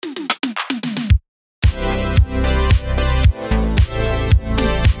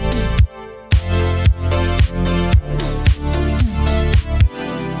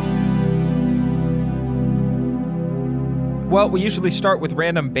Well, we usually start with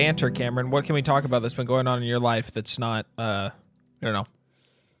random banter, Cameron. What can we talk about that's been going on in your life that's not, I don't know,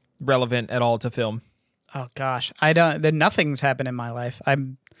 relevant at all to film? Oh gosh, nothing's happened in my life.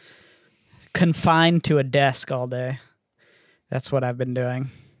 I'm confined to a desk all day. That's what I've been doing.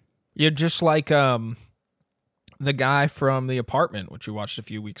 You're just like the guy from The Apartment, which we watched a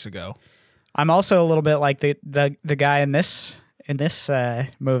few weeks ago. I'm also a little bit like the guy in this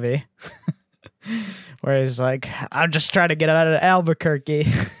movie, where he's like, I'm just trying to get out of Albuquerque.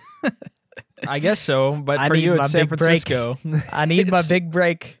 I guess so, but I for need you, my it's San big Francisco. I need my big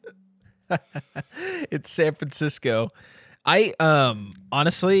break. It's San Francisco. I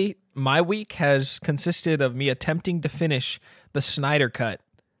honestly, my week has consisted of me attempting to finish the Snyder Cut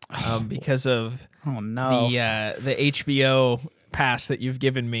because of Oh no, the HBO pass that you've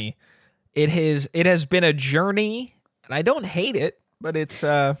given me. It has been a journey, and I don't hate it, but it's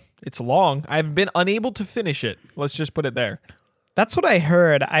long. I've been unable to finish it. Let's just put it there. That's what I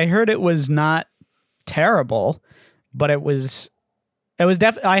heard. I heard it was not terrible, but it was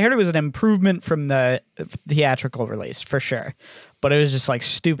definitely. I heard it was an improvement from the theatrical release for sure, but it was just like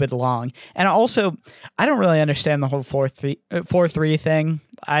stupid long. And also, I don't really understand the whole 4:3 thing.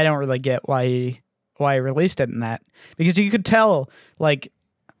 I don't really get why he released it in that, because you could tell, like,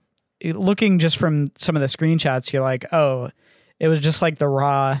 looking just from some of the screenshots, you're like, oh, it was just like the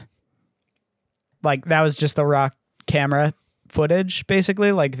raw, like that was just the raw camera footage,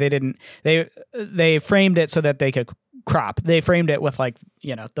 basically. Like they framed it so that they could crop. They framed it with, like,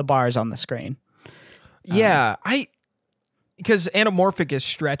 you know, the bars on the screen. Yeah, because anamorphic is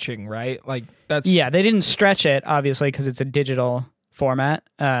stretching, right? Like that's They didn't stretch it, obviously, because it's a digital format.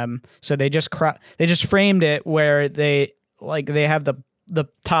 So they just framed it where they have the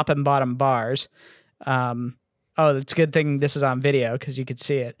top and bottom bars. Oh, it's a good thing this is on video because you could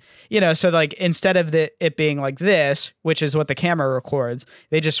see it. You know, so like instead of it being like this, which is what the camera records,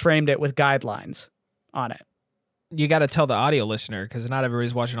 they just framed it with guidelines on it. You got to tell the audio listener because not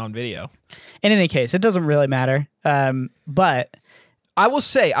everybody's watching on video. In any case, it doesn't really matter. But I will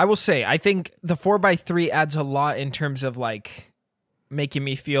say, I think the 4:3 adds a lot in terms of like making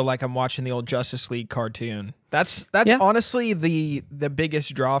me feel like I'm watching the old Justice League cartoon. That's honestly the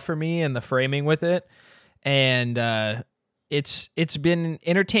biggest draw for me, and the framing with it. And it's been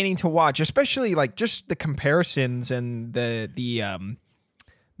entertaining to watch, especially like just the comparisons and the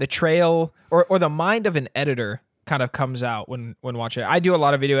trail or the mind of an editor kind of comes out when watching it. I do a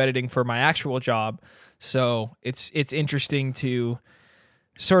lot of video editing for my actual job, so it's interesting to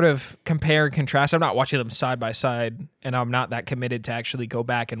sort of compare and contrast. I'm not watching them side by side, and I'm not that committed to actually go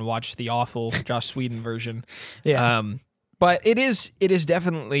back and watch the awful Joss Whedon version. yeah, But it is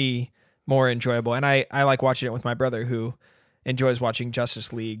definitely more enjoyable, and I like watching it with my brother, who enjoys watching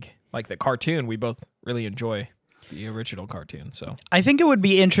Justice League, like the cartoon. We both really enjoy the original cartoon, so I think it would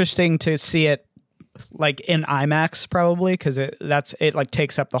be interesting to see it like in IMAX, probably, because it like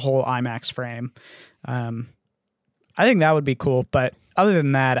takes up the whole IMAX frame. I think that would be cool, but other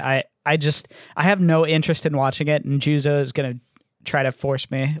than that, I have no interest in watching it, and Juzo is gonna try to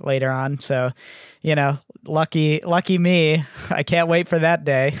force me later on. So, you know, lucky me. I can't wait for that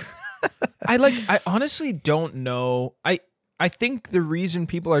day. I honestly don't know. I think the reason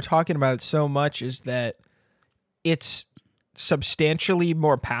people are talking about it so much is that it's substantially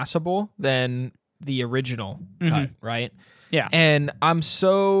more passable than the original cut, right? Yeah. And I'm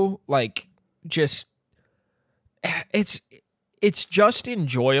so like just it's just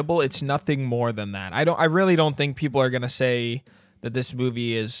enjoyable. It's nothing more than that. I really don't think people are going to say that this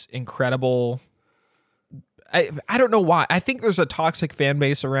movie is incredible. I don't know why. I think there's a toxic fan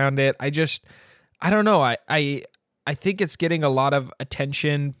base around it. I don't know. I think it's getting a lot of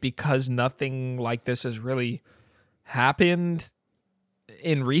attention because nothing like this has really happened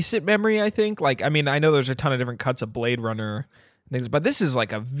in recent memory, I think. Like, I mean, I know there's a ton of different cuts of Blade Runner and things, but this is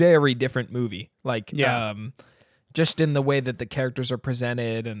like a very different movie. Like, just in the way that the characters are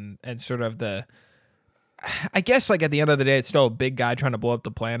presented and sort of I guess like at the end of the day, it's still a big guy trying to blow up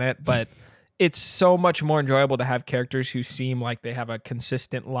the planet, but it's so much more enjoyable to have characters who seem like they have a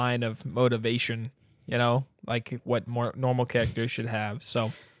consistent line of motivation, you know, like what more normal characters should have.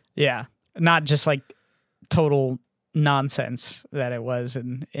 So, yeah, not just like total nonsense that it was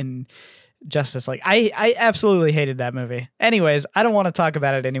in Justice League. I absolutely hated that movie. Anyways, I don't want to talk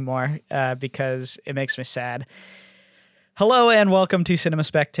about it anymore because it makes me sad. Hello and welcome to Cinema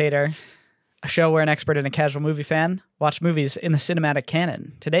Spectator, a show where an expert and a casual movie fan watch movies in the cinematic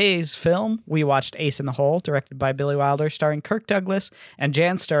canon. Today's film, we watched Ace in the Hole, directed by Billy Wilder, starring Kirk Douglas and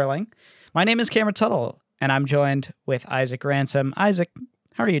Jan Sterling. My name is Cameron Tuttle, and I'm joined with Isaac Ransom. Isaac,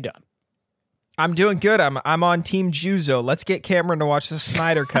 how are you doing? I'm doing good. I'm on Team Juzo. Let's get Cameron to watch the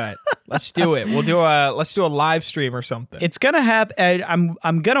Snyder Cut. Let's do it. Let's do a live stream or something. It's gonna happen.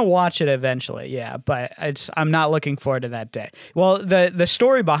 I'm gonna watch it eventually. Yeah, but I'm not looking forward to that day. Well, the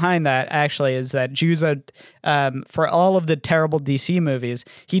story behind that actually is that Juzo, for all of the terrible DC movies,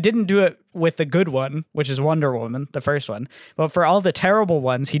 he didn't do it with the good one, which is Wonder Woman, the first one. But for all the terrible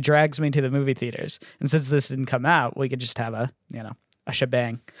ones, he drags me to the movie theaters. And since this didn't come out, we could just have a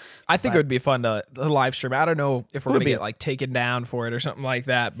shebang. I think it would be fun to live stream. I don't know if we're gonna get like taken down for it or something like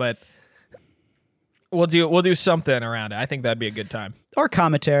that, but we'll do something around it. I think that'd be a good time. Or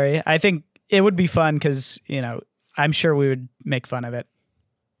commentary. I think it would be fun because I'm sure we would make fun of it,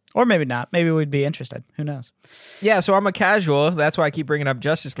 or maybe not. Maybe we'd be interested. Who knows? Yeah. So I'm a casual. That's why I keep bringing up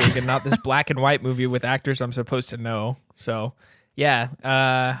Justice League and not this black and white movie with actors I'm supposed to know. So yeah.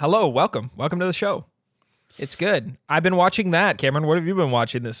 Hello. Welcome to the show. It's good. I've been watching that. Cameron, what have you been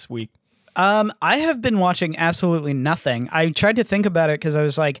watching this week? I have been watching absolutely nothing. I tried to think about it because I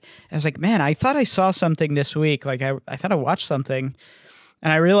was like, man, I thought I saw something this week. Like I thought I watched something,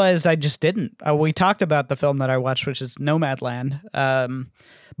 and I realized I just didn't. We talked about the film that I watched, which is Nomadland.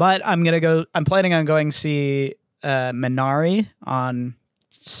 But I'm planning on going to see Minari on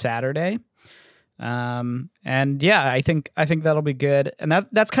Saturday. And yeah, I think that'll be good. And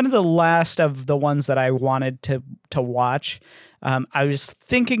that's kind of the last of the ones that I wanted to watch. I was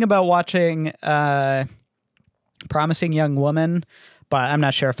thinking about watching Promising Young Woman, but I'm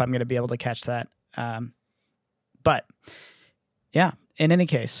not sure if I'm going to be able to catch that. But yeah, in any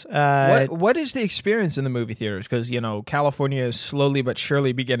case, what is the experience in the movie theaters? Because California is slowly but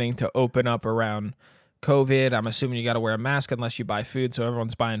surely beginning to open up around COVID. I'm assuming you got to wear a mask unless you buy food, so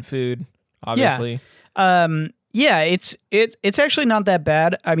everyone's buying food. Obviously. Yeah, it's actually not that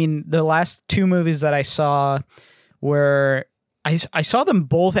bad. I mean, the last two movies that I saw were I saw them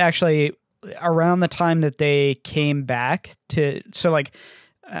both actually around the time that they came back to. So like,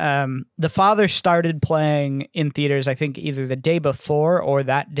 The Father started playing in theaters, I think either the day before or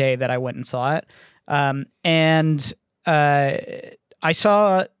that day that I went and saw it. And I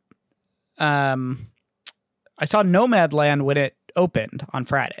saw Nomadland when it opened on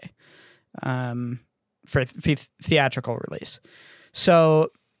Friday. For theatrical release.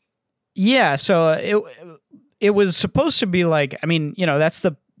 So yeah, it was supposed to be like, I mean, that's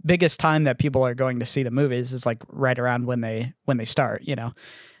the biggest time that people are going to see the movies is like right around when they start,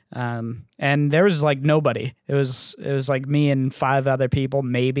 and there was like nobody. It was like me and 5 other people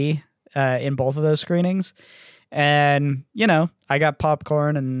maybe in both of those screenings. And I got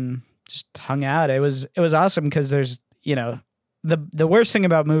popcorn and just hung out. It was awesome because there's the worst thing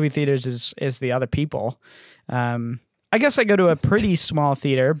about movie theaters is the other people. I guess I go to a pretty small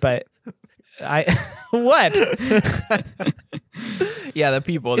theater, but what? Yeah, the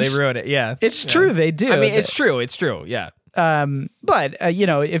people, they ruin it. Yeah. It's true, they do. I mean, it's true. Yeah. But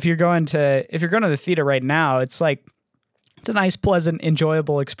if you're going to the theater right now, it's like it's a nice, pleasant,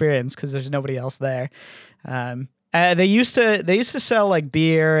 enjoyable experience because there's nobody else there. They used to sell like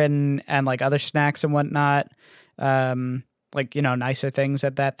beer and like other snacks and whatnot. Like, nicer things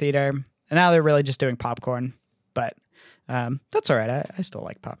at that theater. And now they're really just doing popcorn. But that's all right. I still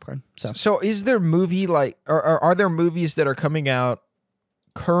like popcorn. So is there or are there movies that are coming out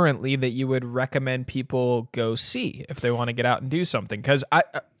currently that you would recommend people go see if they want to get out and do something? Because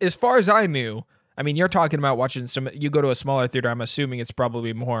as far as I knew, I mean, you're talking about watching you go to a smaller theater. I'm assuming it's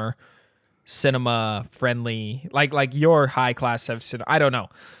probably more cinema friendly, like your high class of cinema. I don't know,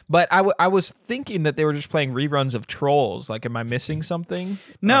 but I was thinking that they were just playing reruns of Trolls. Like, am I missing something?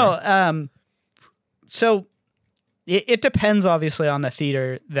 No. So it depends obviously on the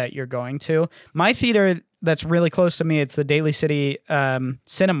theater that you're going to. My theater that's really close to me, it's the Daly City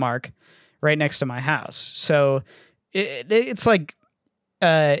Cinemark right next to my house. So it's like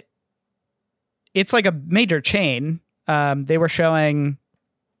a major chain. They were showing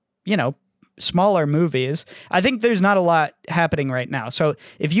smaller movies. I think there's not a lot happening right now. So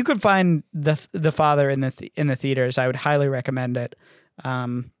if you could find the Father in the theaters, I would highly recommend it.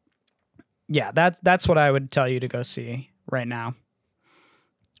 Yeah, that's what I would tell you to go see right now.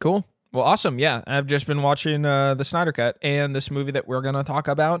 Cool. Well, awesome. Yeah, I've just been watching the Snyder Cut and this movie that we're going to talk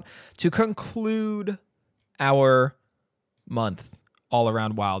about to conclude our month all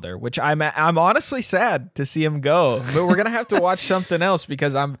around Wilder, which I'm honestly sad to see him go, but we're gonna have to watch something else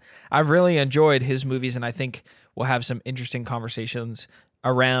because I've really enjoyed his movies, and I think we'll have some interesting conversations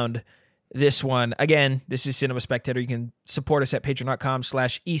around this one. Again, this is Cinema Spectator. You can support us at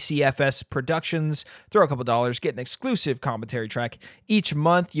patreon.com/ECFS Productions. Throw a couple dollars, get an exclusive commentary track each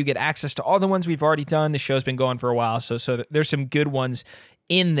month. You get access to all the ones we've already done. The show's been going for a while, so there's some good ones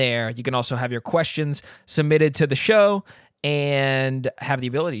in there. You can also have your questions submitted to the show and have the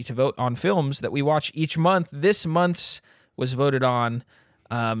ability to vote on films that we watch each month. This month's was voted on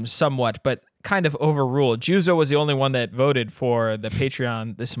somewhat, but kind of overruled. Juzo was the only one that voted for the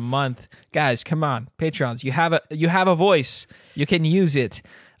Patreon this month. Guys, come on, Patreons, you have a voice. You can use it.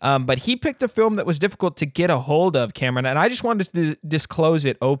 But he picked a film that was difficult to get a hold of, Cameron, and I just wanted to disclose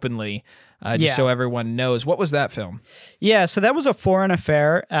it openly, just so everyone knows. What was that film? Yeah, so that was A Foreign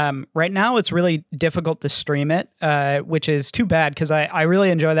Affair. Right now, it's really difficult to stream it, which is too bad because I really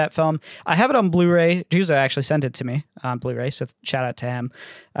enjoy that film. I have it on Blu-ray. Juzo actually sent it to me on Blu-ray, so shout out to him.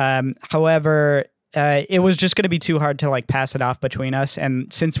 However, it was just going to be too hard to like pass it off between us,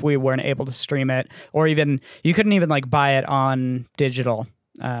 and since we weren't able to stream it, or even you couldn't even like buy it on digital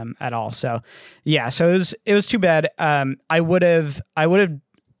at all. So yeah, so it was too bad. I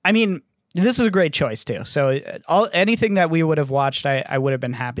mean, this is a great choice too. So anything that we would have watched, I would have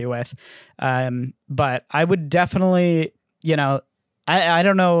been happy with. But I would definitely, I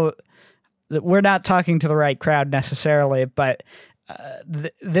don't know, we're not talking to the right crowd necessarily, but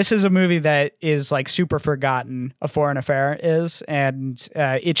this is a movie that is like super forgotten. A Foreign Affair is, and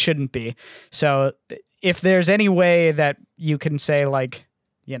it shouldn't be. So if there's any way that you can say like,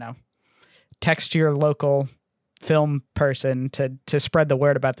 text your local film person to spread the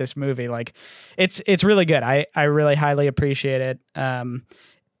word about this movie, like it's really good. I really highly appreciate it.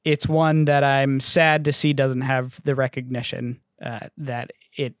 It's one that I'm sad to see doesn't have the recognition that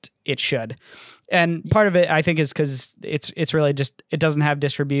it should. And part of it, I think, is because it's really just, it doesn't have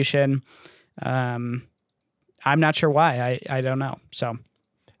distribution. I'm not sure why. I don't know. So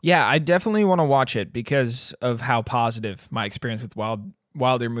yeah, I definitely want to watch it because of how positive my experience with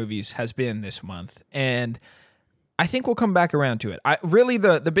Wilder movies has been this month. And I think we'll come back around to it. Really,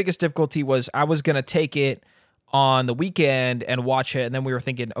 the biggest difficulty was I was going to take it on the weekend and watch it, and then we were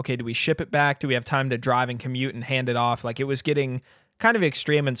thinking, okay, do we ship it back? Do we have time to drive and commute and hand it off? Like, it was getting kind of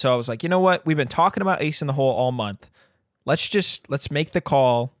extreme, and so I was like, you know what? We've been talking about Ace in the Hole all month. Let's make the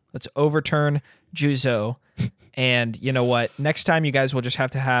call. Let's overturn Juzo. And you know what? Next time, you guys will just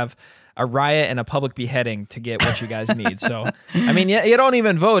have to have a riot and a public beheading to get what you guys need. So, I mean, you don't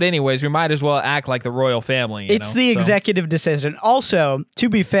even vote anyways. We might as well act like the royal family. It's the executive decision. Also, to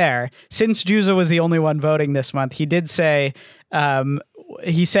be fair, since Juzo was the only one voting this month, he did say,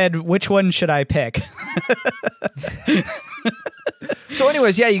 he said, which one should I pick? So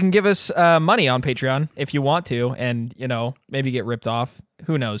anyways, yeah, you can give us money on Patreon if you want to, and, maybe get ripped off.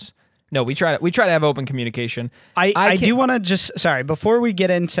 Who knows? No, we try to have open communication. I do want to just, sorry, before we get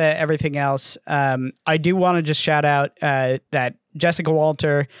into everything else, I do want to just shout out that Jessica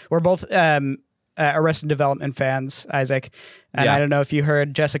Walter, we're both Arrested Development fans, Isaac, and I don't know if you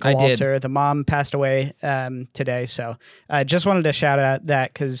heard Jessica Walter, the mom passed away today, so I just wanted to shout out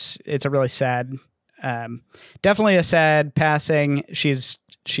that because it's a really sad, definitely a sad passing. She's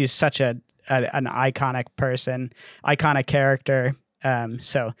such an iconic person, iconic character.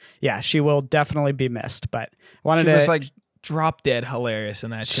 So yeah, she will definitely be missed, but she was like drop dead hilarious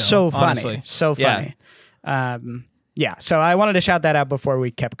in that show. So funny. Honestly. So funny. Yeah. So I wanted to shout that out before we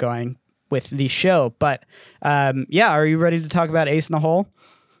kept going with the show, but, are you ready to talk about Ace in the Hole?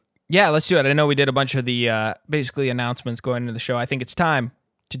 Yeah, let's do it. I know we did a bunch of the, basically announcements going into the show. I think it's time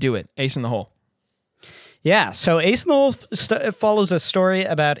to do it. Ace in the Hole. Yeah. So Ace in the Hole follows a story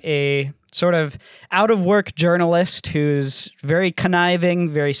about a sort of out-of-work journalist who's very conniving,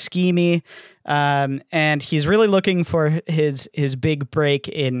 very schemy, and he's really looking for his big break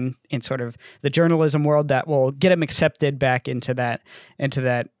in sort of the journalism world that will get him accepted back into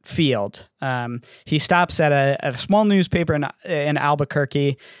that field. He stops at a small newspaper in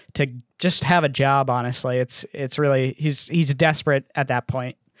Albuquerque to just have a job. Honestly, it's really he's desperate at that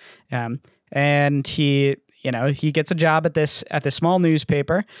point, and he gets a job at this small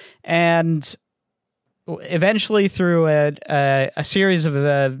newspaper, and eventually through a series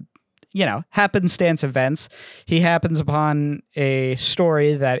of happenstance events, he happens upon a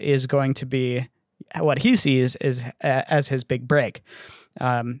story that is going to be what he sees as his big break.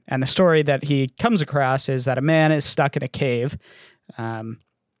 And the story that he comes across is that a man is stuck in a cave, and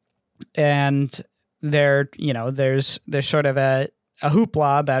there's sort of a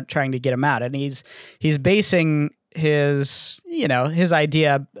hoopla about trying to get him out, and he's basing his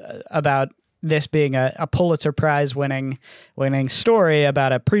idea about this being a Pulitzer Prize winning story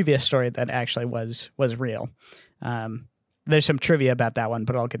about a previous story that actually was real. There's some trivia about that one,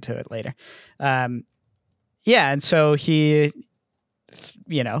 but I'll get to it later. And so he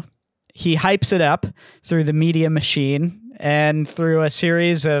hypes it up through the media machine And through a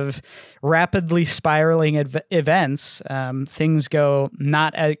series of rapidly spiraling events, things go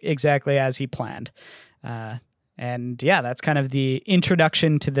not exactly as he planned. And yeah, that's kind of the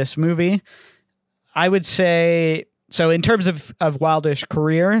introduction to this movie. I would say, so in terms of Wilder's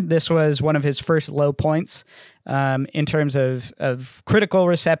career, this was one of his first low points in terms of critical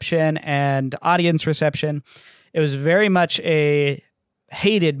reception and audience reception. It was very much a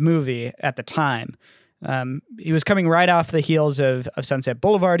hated movie at the time. He was coming right off the heels of Sunset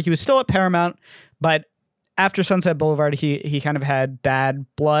Boulevard. He was still at Paramount, but after Sunset Boulevard, he kind of had bad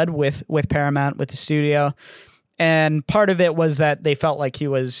blood with Paramount, with the studio. And part of it was that they felt like he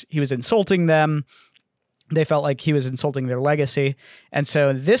was insulting them. They felt like he was insulting their legacy. And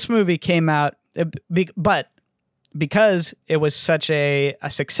so this movie came out, but because it was such a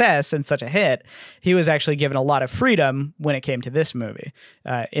success and such a hit, he was actually given a lot of freedom when it came to this movie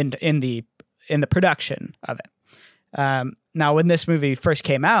in the production of it. Now, when this movie first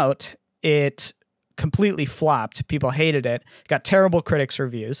came out, it completely flopped. People hated it. Got terrible critics'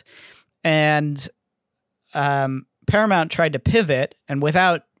 reviews. And Paramount tried to pivot, and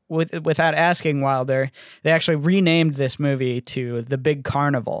without asking Wilder, they actually renamed this movie to The Big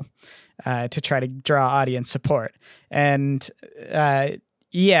Carnival to try to draw audience support. And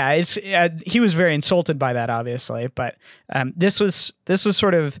he was very insulted by that, obviously. But this was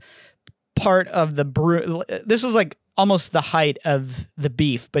sort of part of this was like almost the height of the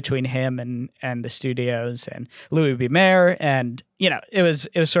beef between him and the studios and Louis B. Mayer, and it was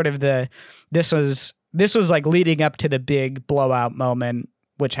sort of this was like leading up to the big blowout moment,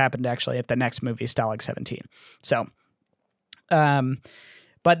 which happened actually at the next movie, Stalag 17. So,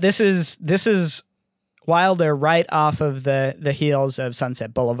 but this is Wilder right off of the heels of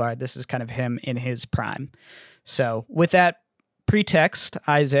Sunset Boulevard. This is kind of him in his prime. So with that pretext,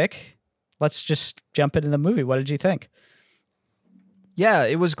 Isaac, let's just jump into the movie. What did you think? Yeah,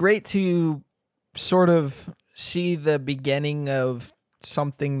 it was great to sort of see the beginning of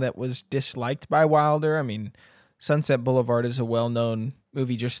something that was disliked by Wilder. I mean, Sunset Boulevard is a well-known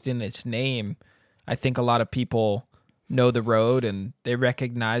movie just in its name. I think a lot of people know the road and they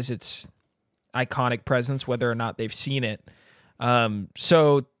recognize its iconic presence, whether or not they've seen it.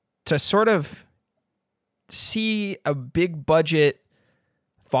 So to sort of see a big budget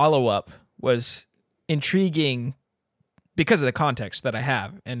follow-up was intriguing because of the context that I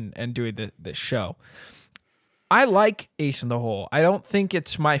have and doing this show. I like Ace in the Hole. I don't think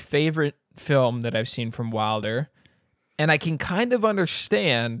it's my favorite film that I've seen from Wilder, and I can kind of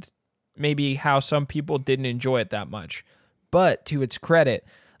understand maybe how some people didn't enjoy it that much. But to its credit,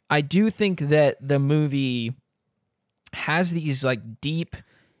 I do think that the movie has these like deep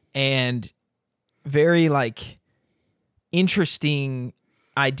and very like interesting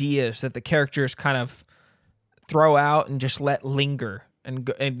ideas that the characters kind of throw out and just let linger, and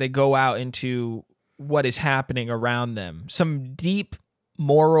they go out into what is happening around them. Some deep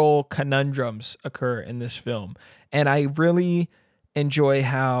moral conundrums occur in this film, and I really enjoy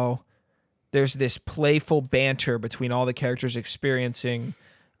how there's this playful banter between all the characters experiencing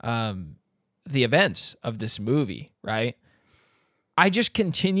the events of this movie, right? I just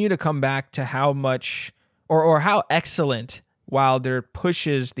continue to come back to how much or how excellent Wilder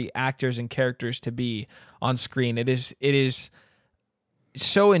pushes the actors and characters to be on screen. It is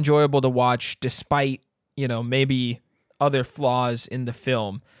so enjoyable to watch despite, maybe other flaws in the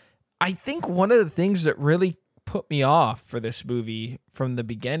film. I think one of the things that really put me off for this movie from the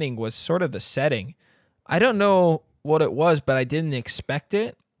beginning was sort of the setting. I don't know what it was, but I didn't expect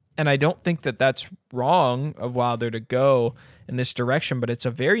it. And I don't think that that's wrong of Wilder to go in this direction, but it's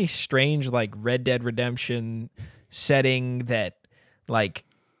a very strange, like Red Dead Redemption setting that, like,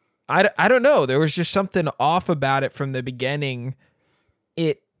 I don't know. There was just something off about it from the beginning.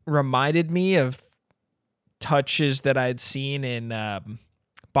 It reminded me of touches that I had seen in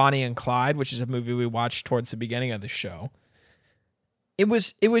Bonnie and Clyde, which is a movie we watched towards the beginning of the show. It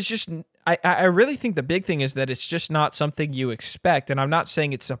was just, I really think the big thing is that it's just not something you expect. And I'm not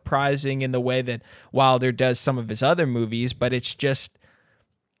saying it's surprising in the way that Wilder does some of his other movies, but it's just,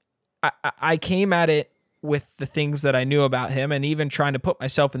 I came at it with the things that I knew about him, and even trying to put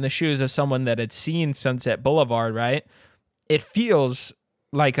myself in the shoes of someone that had seen Sunset Boulevard, right? It feels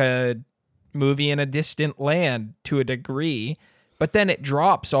like a movie in a distant land to a degree, but then it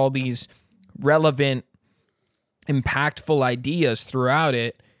drops all these relevant, impactful ideas throughout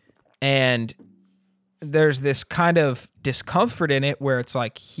it, and there's this kind of discomfort in it where it's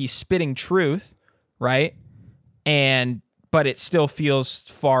like he's spitting truth, right? But it still feels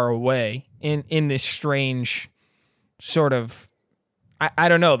far away in this strange sort of, I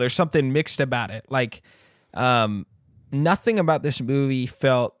don't know, there's something mixed about it. Like, nothing about this movie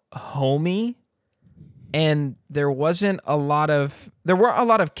felt homey, and there weren't a lot of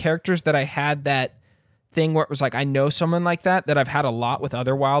characters that I had that thing where it was like, I know someone like that I've had a lot with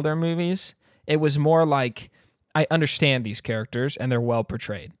other Wilder movies. It was more like, I understand these characters and they're well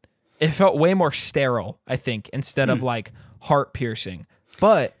portrayed. It felt way more sterile, I think, instead of like heart piercing.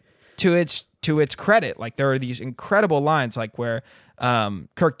 But to its credit, like there are these incredible lines, like where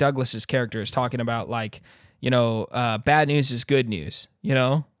Kirk Douglas's character is talking about, like, bad news is good news,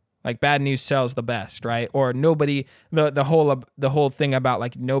 like bad news sells the best, right? Or nobody, the whole thing about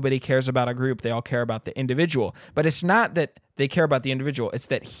like nobody cares about a group, they all care about the individual. But it's not that they care about the individual, it's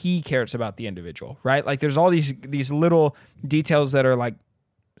that he cares about the individual, right? Like there's all these little details that are like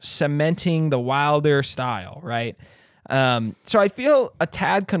cementing the Wilder style, right? So I feel a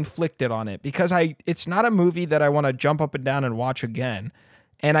tad conflicted on it because it's not a movie that I want to jump up and down and watch again.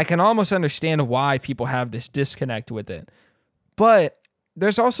 And I can almost understand why people have this disconnect with it. But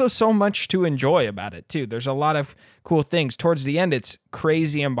there's also so much to enjoy about it too. There's a lot of cool things. Towards the end, it's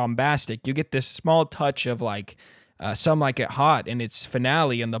crazy and bombastic. You get this small touch of like Some Like It Hot in its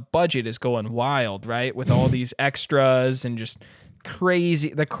finale, and the budget is going wild, right? With all these extras and just crazy.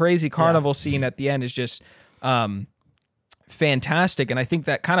 The crazy carnival scene at the end is just fantastic. And I think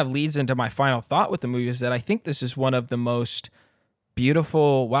that kind of leads into my final thought with the movie, is that I think this is one of the most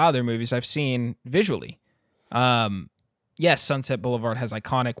beautiful Wilder movies I've seen visually. Yes, Sunset Boulevard has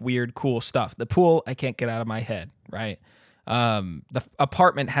iconic, weird, cool stuff. The pool, I can't get out of my head, right? The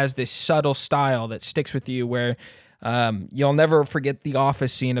apartment has this subtle style that sticks with you, where you'll never forget the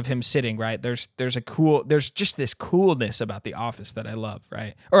office scene of him sitting, right? There's just this coolness about the office that I love,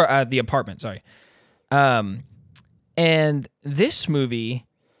 right? Or the apartment, sorry. And this movie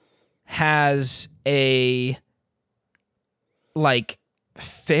has a like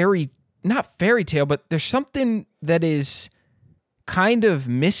not fairy tale, but there's something that is kind of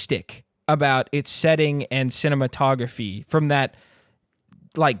mystic about its setting and cinematography, from that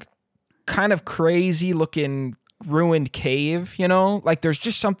like kind of crazy looking ruined cave, like there's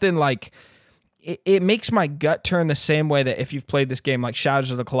just something like it makes my gut turn the same way that if you've played this game like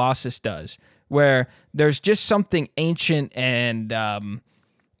Shadows of the Colossus does, where there's just something ancient and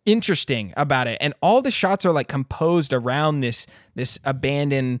interesting about it. And all the shots are like composed around this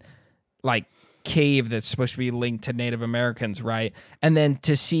abandoned like cave that's supposed to be linked to Native Americans, right? And then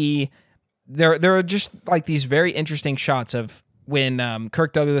to see there are just like these very interesting shots of when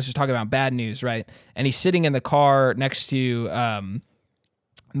Kirk Douglas is talking about bad news, right? And he's sitting in the car next to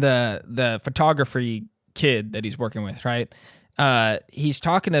the photography kid that he's working with, right? He's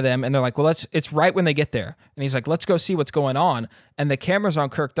talking to them and they're like, well, it's right when they get there. And he's like, let's go see what's going on. And the camera's on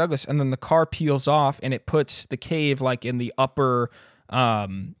Kirk Douglas, and then the car peels off and it puts the cave like in the upper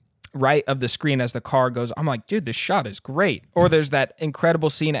right of the screen as the car goes. I'm like, dude, this shot is great. Or there's that incredible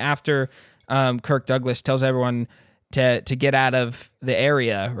scene after Kirk Douglas tells everyone to get out of the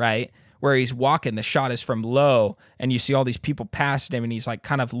area, right? Where he's walking, the shot is from low, and you see all these people past him, and he's like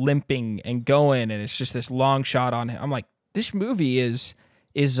kind of limping and going, and it's just this long shot on him. I'm like, this movie is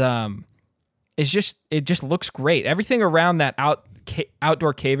just, it just looks great. Everything around that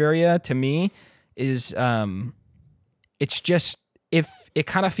outdoor cave area to me is it's just, if it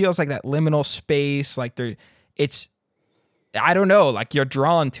kind of feels like that liminal space, like I don't know, like you're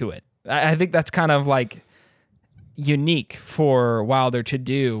drawn to it. I think that's kind of like unique for Wilder to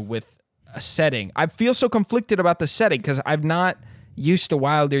do with a setting. I feel so conflicted about the setting because I'm not used to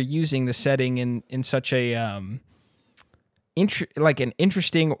Wilder using the setting in such a like an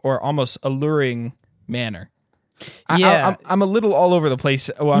interesting or almost alluring manner. Yeah, I'm a little all over the place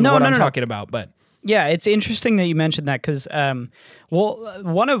on what I'm talking about, but yeah, it's interesting that you mentioned that because,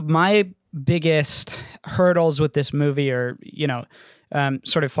 one of my biggest hurdles with this movie, or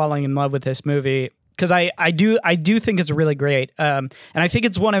sort of falling in love with this movie, because I do think it's really great, and I think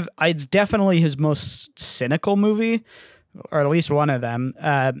it's definitely his most cynical movie, or at least one of them,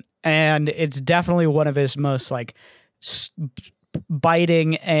 and it's definitely one of his most like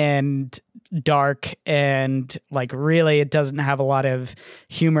biting and dark, and like really it doesn't have a lot of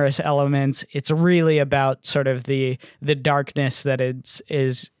humorous elements. It's really about sort of the darkness that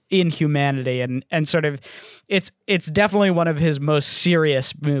is in humanity, and sort of it's definitely one of his most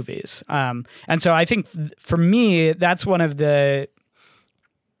serious movies. And so I think for me that's one of the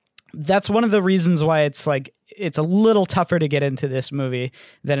reasons why it's like it's a little tougher to get into this movie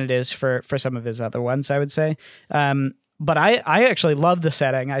than it is for some of his other ones, I would say. But I actually love the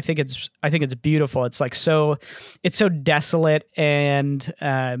setting. I think it's beautiful. It's like it's so desolate and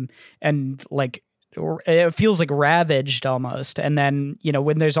like it feels like ravaged almost. And then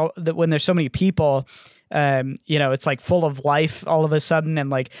when there's so many people, It's like full of life all of a sudden and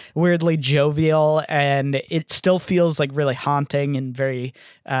like weirdly jovial, and it still feels like really haunting and very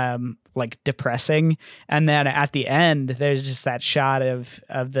like depressing. And then at the end, there's just that shot of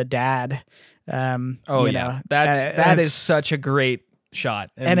the dad. That is such a great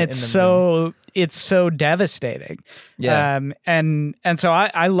shot, and it's so devastating. Yeah. And so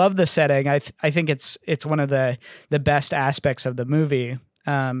I love the setting. I think it's one of the best aspects of the movie.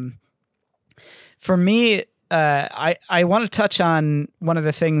 For me, I want to touch on one of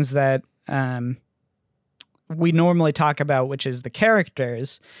the things that we normally talk about, which is the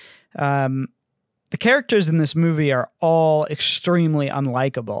characters. The characters in this movie are all extremely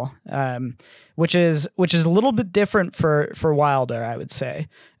unlikable, which is a little bit different for Wilder, I would say.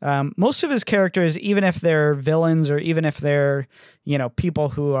 Most of his characters, even if they're villains or even if they're, people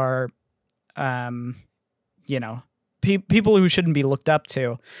who are, people who shouldn't be looked up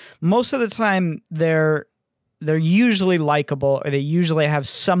to, most of the time they're usually likable, or they usually have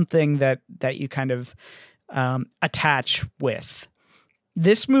something that you kind of attach with.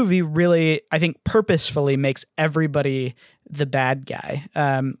 This movie really, I think, purposefully makes everybody the bad guy,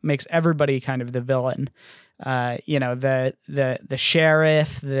 makes everybody kind of the villain. The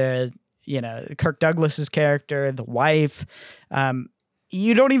sheriff, Kirk Douglas's character, the wife.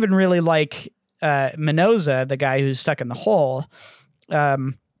 You don't even really like Mendoza, the guy who's stuck in the hole.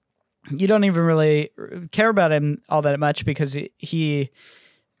 You don't even really care about him all that much because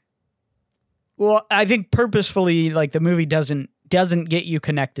well, I think purposefully, like, the movie doesn't get you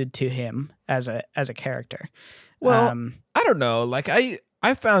connected to him as a character. Well, I don't know. Like,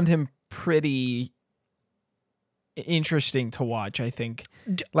 I found him pretty interesting to watch, I think.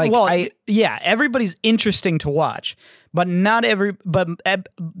 Like, everybody's interesting to watch, but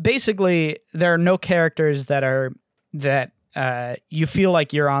basically there are no characters that you feel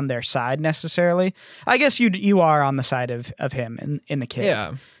like you're on their side necessarily. I guess you are on the side of him in the cave.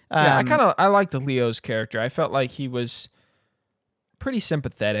 Yeah. I liked Leo's character. I felt like he was pretty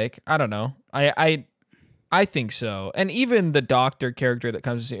sympathetic. I don't know. I think so. And even the doctor character that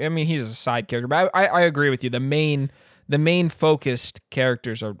comes, I mean, he's a side character, but I agree with you. The main focused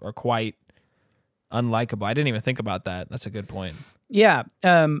characters are quite unlikable. I didn't even think about that. That's a good point. Yeah.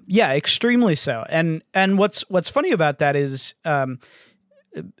 Extremely so. And what's funny about that is,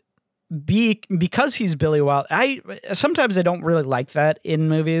 because he's Billy Wilder, sometimes I don't really like that in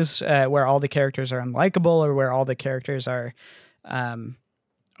movies where all the characters are unlikable, or where all the characters are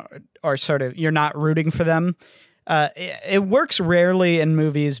sort of, you're not rooting for them. It works rarely in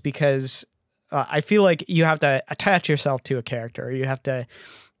movies because I feel like you have to attach yourself to a character. You have to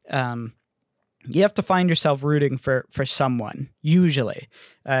find yourself rooting for someone. Usually,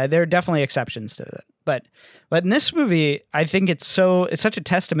 there are definitely exceptions to that. But in this movie, I think it's such a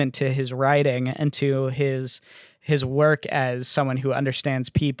testament to his writing and to his work as someone who understands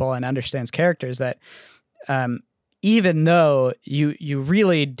people and understands characters that even though you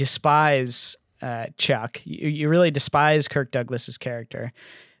really despise Chuck, you really despise Kirk Douglas's character,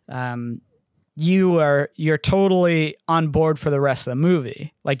 you're totally on board for the rest of the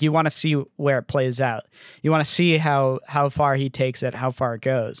movie. Like, you want to see where it plays out. You want to see how far he takes it, how far it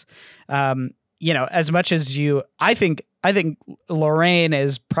goes. As much as I think Lorraine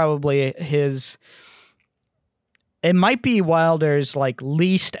is probably it might be Wilder's like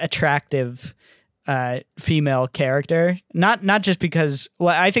least attractive female character. Not just because,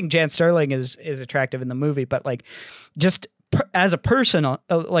 well, I think Jan Sterling is attractive in the movie, but like just as a person,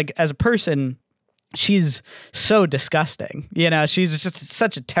 she's so disgusting. She's just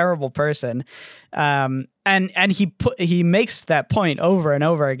such a terrible person. And he makes that point over and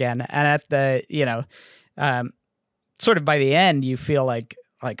over again. And at the, sort of by the end, you feel like,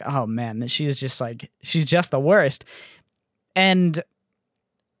 oh man, she's just the worst. And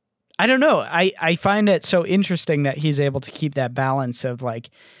I don't know. I find it so interesting that he's able to keep that balance of, like,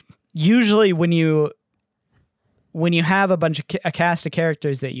 usually when you have a cast of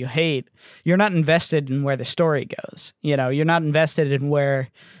characters that you hate, you're not invested in where the story goes. You're not invested in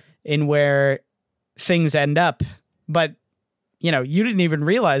where things end up. But you didn't even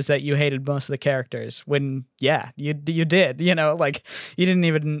realize that you hated most of the characters when, you did. Like, you didn't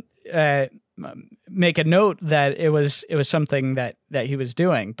even make a note that it was something that he was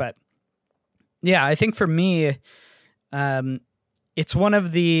doing. But yeah, I think for me, it's one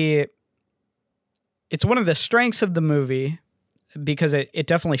of the strengths of the movie, because it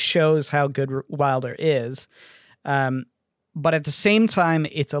definitely shows how good Wilder is. But at the same time,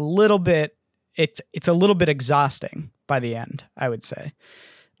 it's a little bit exhausting by the end, I would say.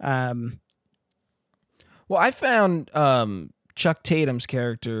 Well, I found Chuck Tatum's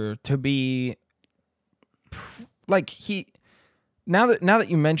character to be like he now that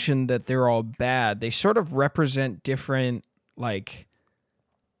you mentioned that they're all bad, they sort of represent different like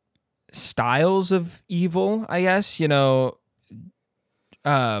styles of evil, I guess. Jan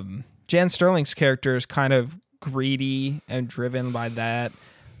Sterling's character is kind of greedy and driven by that,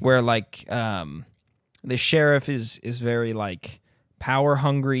 where like the sheriff is very like power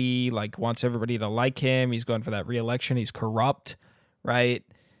hungry, like wants everybody to like him. He's going for that re-election. He's corrupt, right?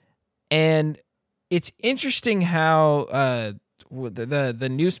 And it's interesting how the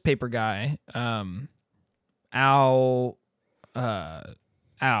newspaper guy, Al,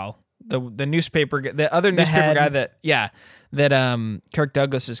 the newspaper, the other newspaper head. guy that Kirk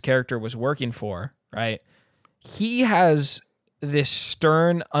Douglas's character was working for, right? He has this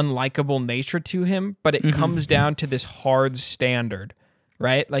stern, unlikable nature to him, but it comes down to this hard standard,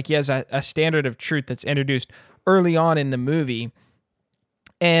 right? Like he has a standard of truth that's introduced early on in the movie.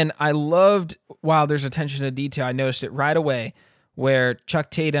 And I loved, while there's attention to detail, I noticed it right away where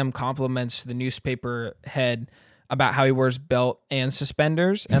Chuck Tatum compliments the newspaper head about how he wears belt and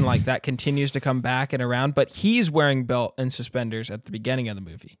suspenders, and like that continues to come back and around, but he's wearing belt and suspenders at the beginning of the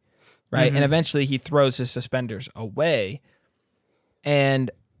movie, right? And eventually he throws his suspenders away.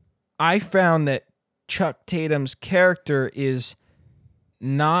 And I found that Chuck Tatum's character is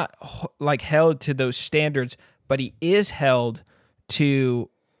not like held to those standards, but he is held to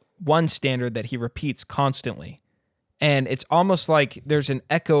one standard that he repeats constantly. And it's almost like there's an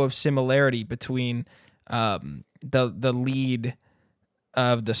echo of similarity between the lead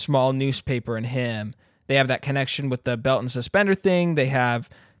of the small newspaper and him. They have that connection with the belt and suspender thing. They have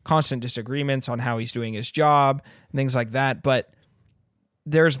constant disagreements on how he's doing his job and things like that. But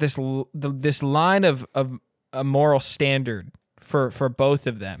there's this line of a moral standard for both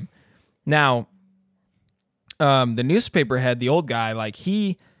of them. Now, the newspaper head, the old guy, like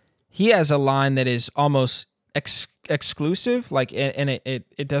he has a line that is almost exclusive, like, and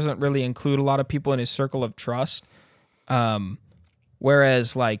it doesn't really include a lot of people in his circle of trust.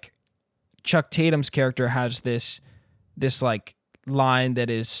 Whereas like Chuck Tatum's character has this like line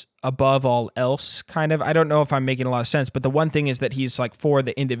that is above all else, kind of. I don't know if I'm making a lot of sense, but the one thing is that he's like for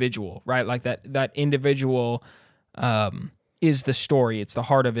the individual, right? Like that individual is the story. It's the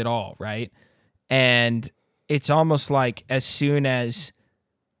heart of it all, right? And it's almost like as soon as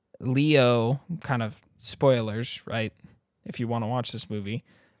Leo, kind of spoilers, right? If you want to watch this movie,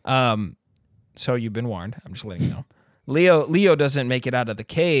 so you've been warned. I'm just letting you know. Leo doesn't make it out of the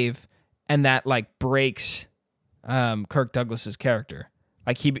cave, and that like breaks Kirk Douglas's character.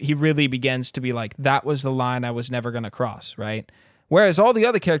 Like he really begins to be like, that was the line I was never going to cross, right? Whereas all the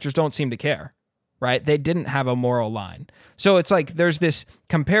other characters don't seem to care, right? They didn't have a moral line. So it's like there's this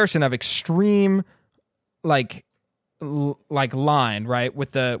comparison of extreme like line, right,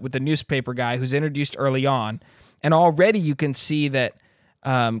 with the newspaper guy who's introduced early on, and already you can see that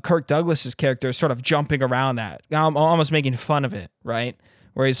Kirk Douglas's character is sort of jumping around that, almost making fun of it, right?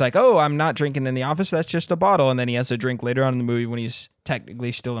 Where he's like, "Oh, I'm not drinking in the office. That's just a bottle," and then he has a drink later on in the movie when he's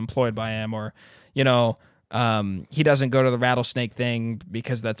technically still employed by him, or he doesn't go to the rattlesnake thing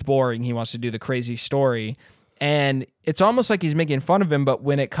because that's boring. He wants to do the crazy story. And it's almost like he's making fun of him, but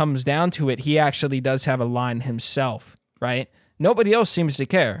when it comes down to it, he actually does have a line himself, right? Nobody else seems to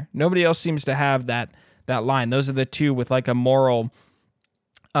care. Nobody else seems to have that line. Those are the two with like a moral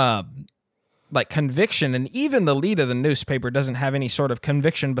like conviction. And even the lead of the newspaper doesn't have any sort of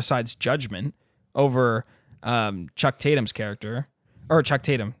conviction besides judgment over Chuck Tatum's character, or Chuck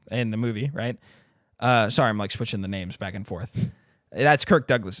Tatum in the movie, right? Sorry, I'm like switching the names back and forth. That's Kirk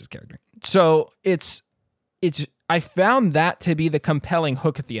Douglas's character. So I found that to be the compelling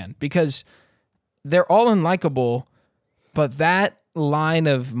hook at the end, because they're all unlikable, but that line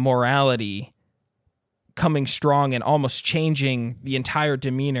of morality coming strong and almost changing the entire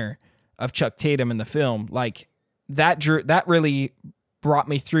demeanor of Chuck Tatum in the film, like that really brought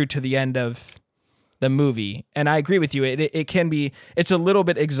me through to the end of the movie. And I agree with you. It's a little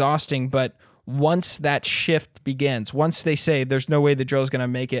bit exhausting, but once that shift begins, once they say there's no way the Joe's going to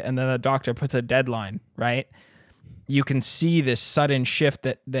make it, and then the doctor puts a deadline, right? You can see this sudden shift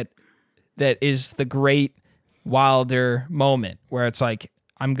that is the great Wilder moment, where it's like,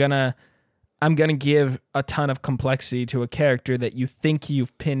 I'm gonna give a ton of complexity to a character that you think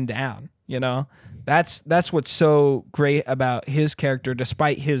you've pinned down. That's what's so great about his character,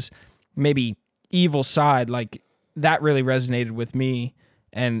 despite his maybe evil side. Like that really resonated with me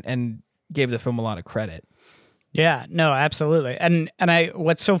and gave the film a lot of credit. Yeah, no, absolutely. And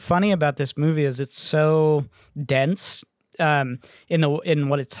what's so funny about this movie is it's so dense in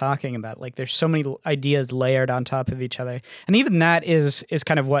what it's talking about. Like there's so many ideas layered on top of each other, and even that is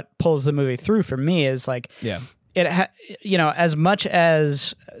kind of what pulls the movie through for me. Is like as much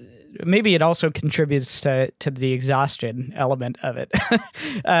as maybe it also contributes to the exhaustion element of it,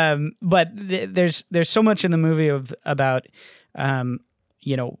 but there's so much in the movie about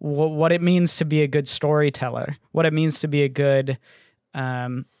what it means to be a good storyteller, what it means to be a good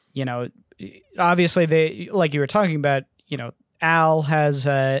obviously they, like you were talking about, Al has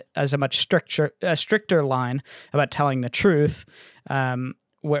a much stricter line about telling the truth,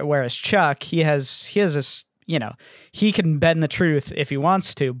 whereas Chuck, he has this, he can bend the truth if he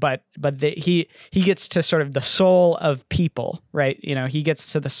wants to, but he gets to sort of the soul of people, right? He gets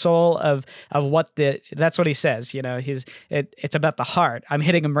to the soul of what that's what he says. It's about the heart. I'm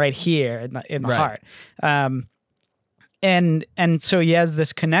hitting him right here in the right. heart. And so he has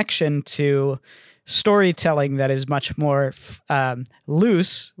this connection to storytelling that is much more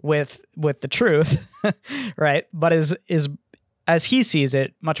loose with the truth, right? But is as he sees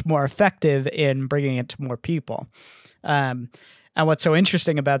it, much more effective in bringing it to more people. And what's so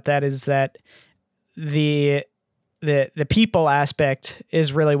interesting about that is that the people aspect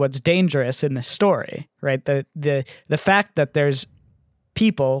is really what's dangerous in the story, right? The fact that there's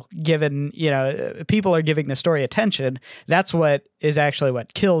people given, people are giving the story attention. That's what is actually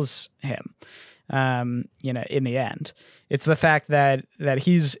what kills him. In the end, it's the fact that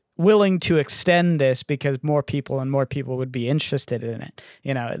he's willing to extend this because more people would be interested in it.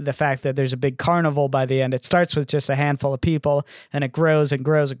 The fact that there's a big carnival by the end, it starts with just a handful of people and it grows and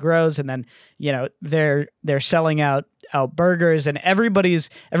grows and grows. And then, they're selling out burgers and everybody's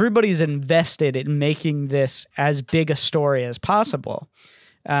invested in making this as big a story as possible.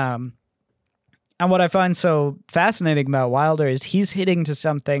 And what I find so fascinating about Wilder is he's hitting to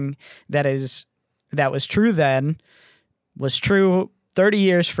something that was true then, was true 30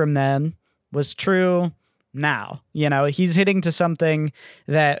 years from then, was true now. He's hitting to something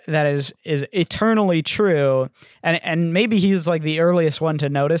that is eternally true, and maybe he's like the earliest one to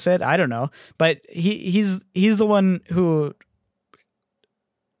notice it. I don't know, but he's the one who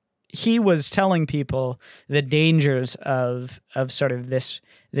he was telling people the dangers of sort of this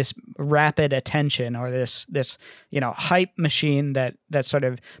rapid attention or this hype machine that sort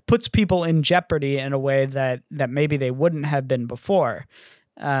of puts people in jeopardy in a way that maybe they wouldn't have been before.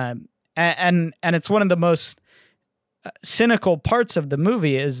 And it's one of the most cynical parts of the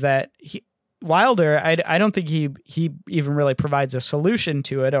movie is that Wilder, I don't think he even really provides a solution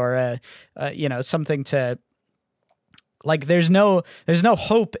to it or something to, like, there's no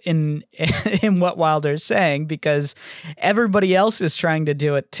hope in what Wilder's saying because everybody else is trying to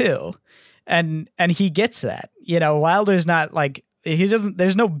do it too. And he gets that. Wilder's not like,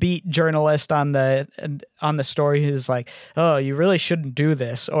 there's no beat journalist on the story who's like, oh, you really shouldn't do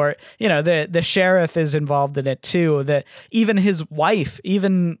this. Or, the sheriff is involved in it too. That even his wife,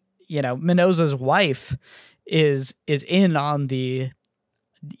 Mendoza's wife is in on the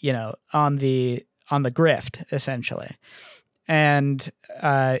grift, essentially. And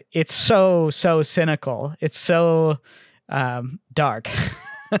it's so cynical. It's so dark,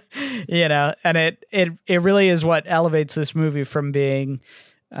 and it really is what elevates this movie from being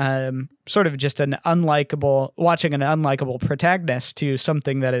sort of just watching an unlikable protagonist to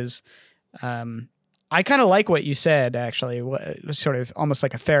something that is, I kind of like what you said, actually, sort of almost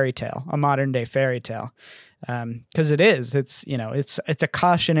like a fairy tale, a modern day fairy tale. Because it's a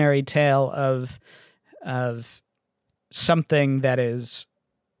cautionary tale of something that is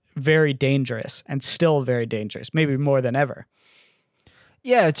very dangerous and still very dangerous, maybe more than ever.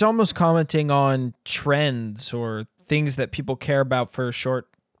 Yeah, it's almost commenting on trends or things that people care about for a short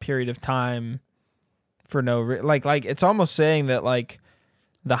period of time for like it's almost saying that like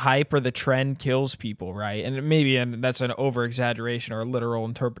the hype or the trend kills people, right? And that's an over exaggeration or a literal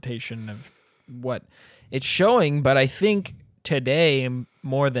interpretation of what it's showing, but I think today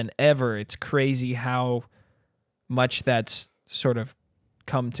more than ever, it's crazy how much that's sort of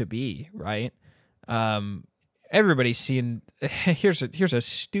come to be, right? Everybody's seen. Here's a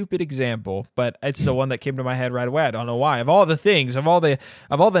stupid example, but it's the one that came to my head right away. I don't know why. Of all the things, of all the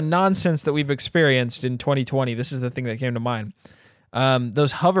nonsense that we've experienced in 2020, this is the thing that came to mind.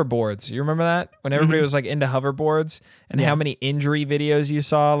 Those hoverboards. You remember that when everybody was like into hoverboards and how many injury videos you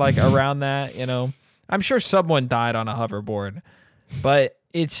saw like around that? I'm sure someone died on a hoverboard, but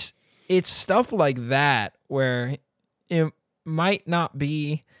it's stuff like that where it might not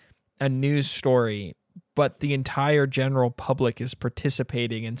be a news story, but the entire general public is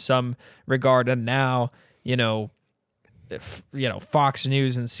participating in some regard. And now, Fox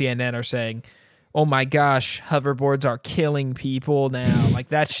News and CNN are saying, oh my gosh, hoverboards are killing people now. Like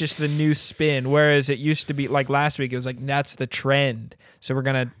that's just the new spin. Whereas it used to be like last week, it was like that's the trend. So we're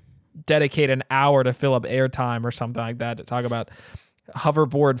gonna dedicate an hour to fill up airtime or something like that to talk about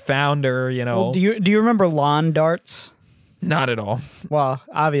hoverboard founder. You know, Well, do you remember lawn darts? not at all. Well,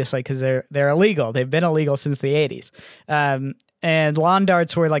 obviously, because they're illegal. They've been illegal since the 80s. And lawn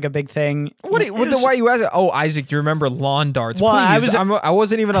darts were like a big thing. Why are you asking? Oh, Isaac, do you remember lawn darts? Well, Please, I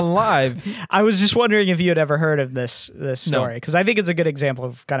wasn't even alive. I was just wondering if you had ever heard of this story, because I think it's a good example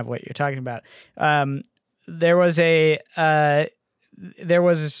of kind of what you're talking about.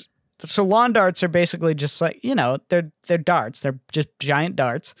 So lawn darts are basically just like, they're darts. They're just giant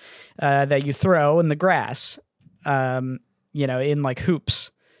darts that you throw in the grass, in like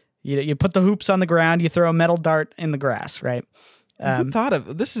hoops. You put the hoops on the ground, you throw a metal dart in the grass, right? Who thought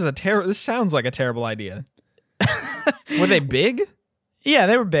of this? This sounds like a terrible idea. Were they big? Yeah,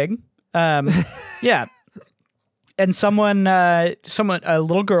 they were big. Yeah, and a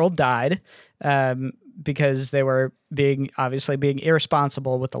little girl died because they were being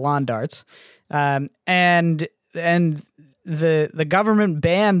irresponsible with the lawn darts, and the government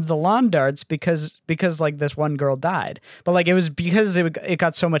banned the lawn darts because like this one girl died, but like it was because it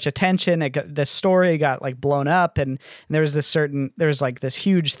got so much attention. This story got like blown up, and there was this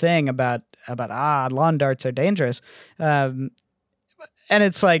huge thing about lawn darts are dangerous, and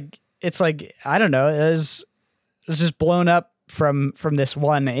it's like I don't know, it was just blown up from this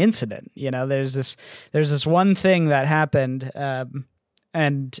one incident. There's this one thing that happened,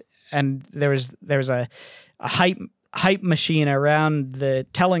 and there was a hype machine around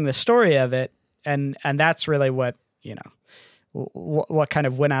telling the story of it, and that's really what what kind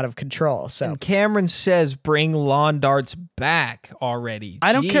of went out of control. So and Cameron says bring lawn darts back already.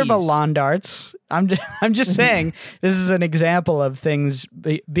 I don't care about lawn darts. I'm just saying this is an example of things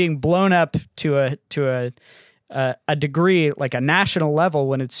being blown up to a degree, like a national level,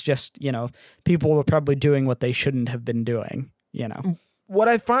 when it's just people were probably doing what they shouldn't have been doing. What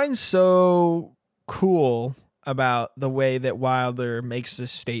I find so cool about the way that Wilder makes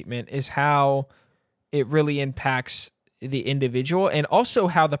this statement is how it really impacts the individual, and also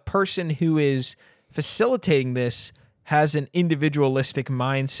how the person who is facilitating this has an individualistic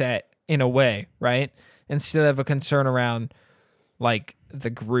mindset in a way, right? Instead of a concern around like the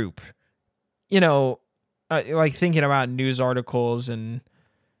group, like thinking about news articles and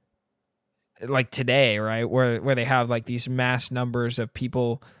like today, right? Where they have like these mass numbers of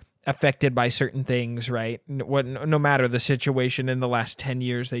people affected by certain things, right? No matter the situation in the last 10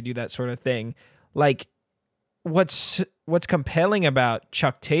 years, they do that sort of thing. Like what's compelling about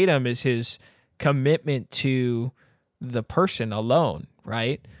Chuck Tatum is his commitment to the person alone,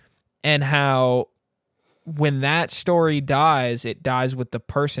 right? And how when that story dies, it dies with the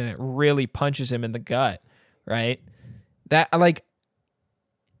person. It really punches him in the gut, right? That, like,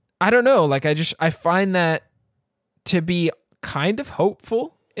 I don't know, like I find that to be kind of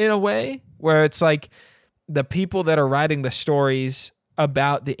hopeful in a way, where it's like the people that are writing the stories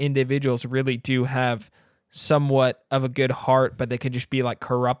about the individuals really do have somewhat of a good heart, but they could just be like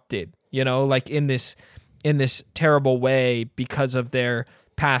corrupted, like in this terrible way because of their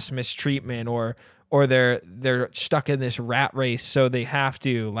past mistreatment, or they're stuck in this rat race, so they have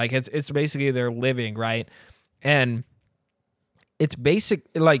to, like, it's basically their living, right? And it's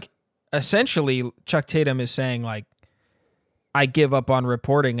like essentially Chuck Tatum is saying, like, I give up on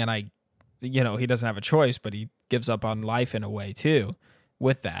reporting, and he doesn't have a choice, but he gives up on life in a way too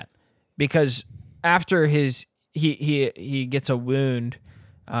with that, because after he gets a wound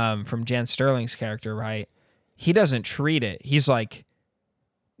from Jan Sterling's character, right? He doesn't treat it. He's like,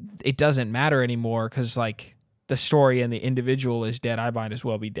 it doesn't matter anymore, because like the story and the individual is dead. I might as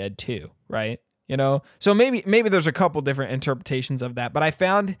well be dead too, right? So maybe there's a couple different interpretations of that, but I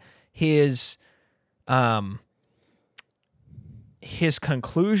found his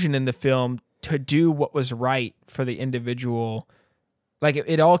conclusion in the film to do what was right for the individual. Like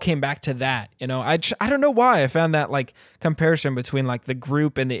it all came back to that, I don't know why I found that like comparison between like the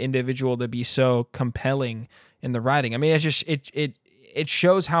group and the individual to be so compelling in the writing. I mean, it's just, it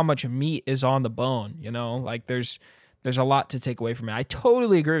shows how much meat is on the bone, like there's a lot to take away from it. I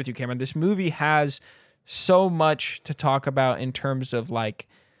totally agree with you, Cameron. This movie has so much to talk about in terms of like,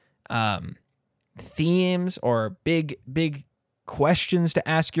 themes or big questions to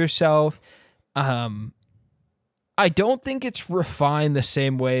ask yourself. I don't think it's refined the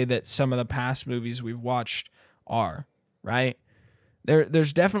same way that some of the past movies we've watched are, right?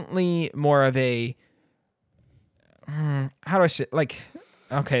 There's definitely more of a, how do I say, like,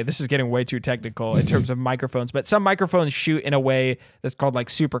 okay, this is getting way too technical in terms of microphones, but some microphones shoot in a way that's called like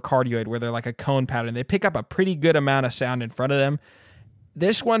supercardioid, where they're like a cone pattern. They pick up a pretty good amount of sound in front of them.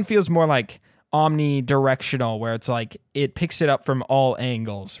 This one feels more like omnidirectional, where it's like it picks it up from all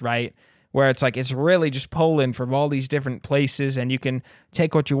angles, right? Where it's like it's really just pulling from all these different places, and you can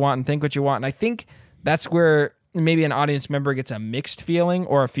take what you want and think what you want. And I think that's where maybe an audience member gets a mixed feeling,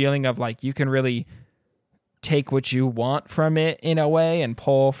 or a feeling of like you can really take what you want from it in a way and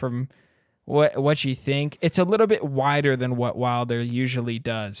pull from what you think. It's a little bit wider than what Wilder usually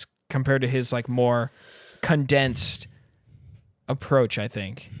does compared to his like more condensed approach, I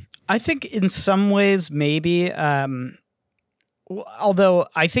think. I think in some ways maybe, although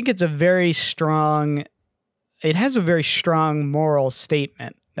I think it has a very strong moral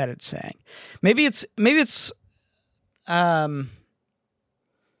statement that it's saying. Maybe it's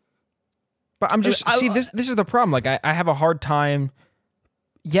but I'm just this is the problem. Like I have a hard time.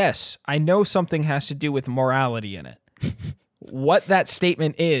 Yes, I know something has to do with morality in it. What that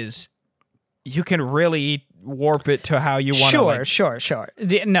statement is, you can really warp it to how you want to. Sure.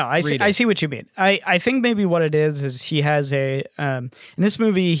 No, I see what you mean. I think maybe what it is he has a in this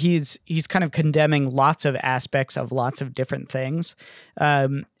movie he's kind of condemning lots of aspects of lots of different things,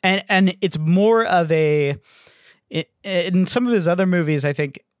 and it's more of a in some of his other movies. I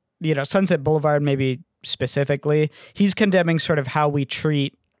think Sunset Boulevard maybe specifically, he's condemning sort of how we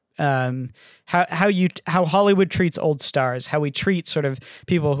treat. How Hollywood treats old stars, how we treat sort of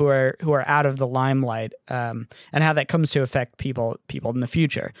people who are out of the limelight, and how that comes to affect people in the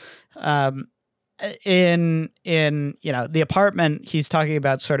future. In The Apartment, he's talking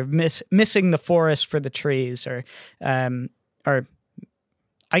about sort of missing the forest for the trees, or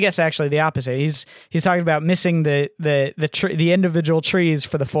I guess actually the opposite. He's talking about missing the individual trees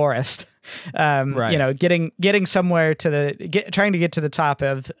for the forest. Right. Getting somewhere trying to get to the top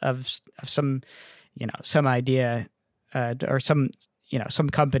of some, some idea, or some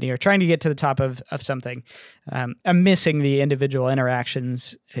company, or trying to get to the top of something. I'm missing the individual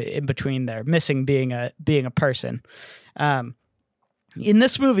interactions in between there, missing being a person. In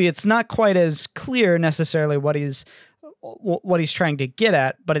this movie, it's not quite as clear necessarily what he's trying to get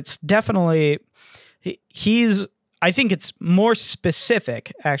at, but it's definitely I think it's more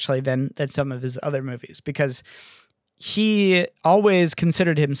specific actually than some of his other movies, because he always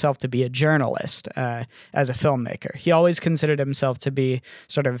considered himself to be a journalist as a filmmaker. He always considered himself to be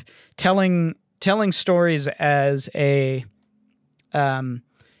sort of telling stories as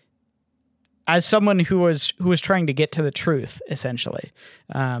someone who was trying to get to the truth, essentially.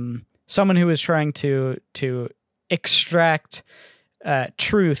 Someone who was trying to extract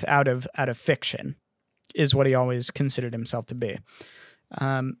truth out of fiction is what he always considered himself to be.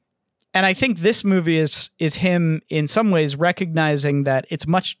 And I think this movie is him in some ways recognizing that it's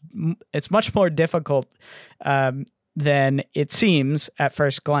much more difficult than it seems at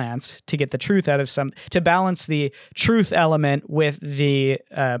first glance to get the truth out of to balance the truth element with the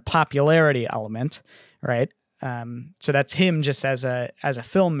popularity element, right? So that's him just as a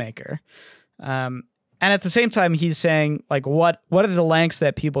filmmaker. And at the same time, he's saying, like, what are the lengths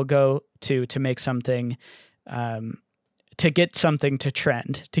that people go to make something, to get something to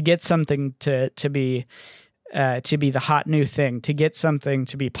trend, to get something to be the hot new thing, to get something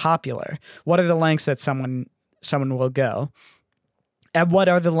to be popular? What are the lengths that someone will go, and what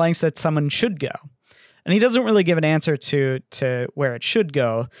are the lengths that someone should go? And he doesn't really give an answer to where it should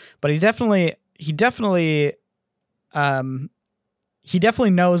go, but he definitely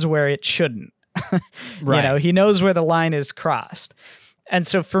knows where it shouldn't. Right. He knows where the line is crossed. And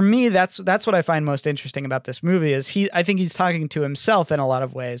so for me, that's what I find most interesting about this movie is I think he's talking to himself in a lot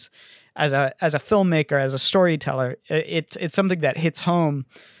of ways as a filmmaker, as a storyteller. It's something that hits home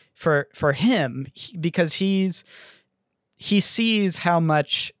for him because he sees how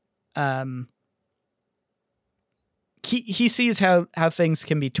much he sees how things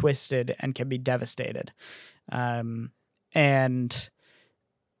can be twisted and can be devastated. And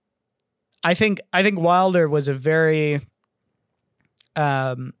I think Wilder was a very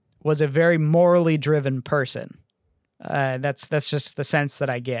morally driven person. That's just the sense that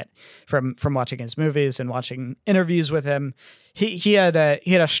I get from watching his movies and watching interviews with him. He had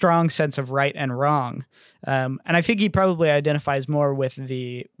a strong sense of right and wrong, and I think he probably identifies more with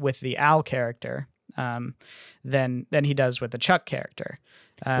the Al character than he does with the Chuck character.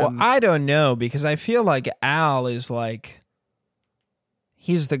 Well, I don't know, because I feel like Al is like,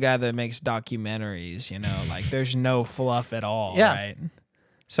 he's the guy that makes documentaries, like there's no fluff at all, yeah. Right?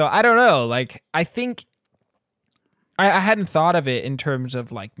 So I don't know. Like, I think I hadn't thought of it in terms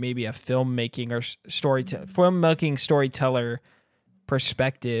of like maybe a filmmaking or filmmaking storyteller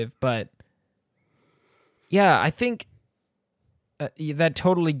perspective. But yeah, I think that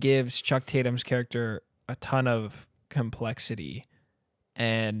totally gives Chuck Tatum's character a ton of complexity,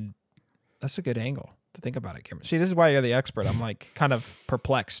 and that's a good angle to think about it, Cameron. See, this is why you're the expert. I'm like kind of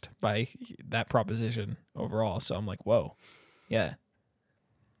perplexed by that proposition overall. So I'm like, whoa, yeah.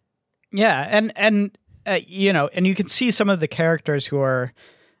 Yeah, and you know, and you can see some of the characters who are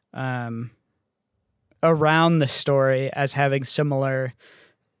around the story as having similar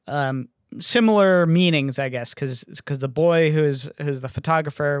meanings, I guess, because the boy who's the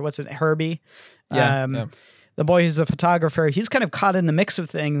photographer, what's it, Herbie? Yeah. The boy who's the photographer, he's kind of caught in the mix of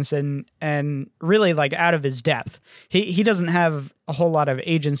things and really like out of his depth. He doesn't have a whole lot of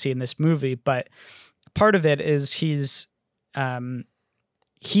agency in this movie, but part of it is he's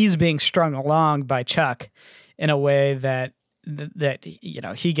being strung along by Chuck in a way that you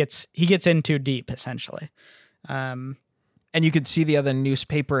know he gets in too deep, essentially. And you could see the other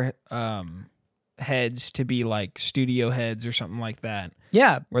newspaper heads to be like studio heads or something like that.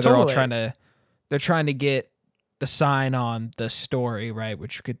 Yeah, where they're all trying to get the sign on the story, right,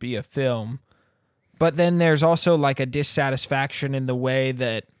 which could be a film. But then there's also like a dissatisfaction in the way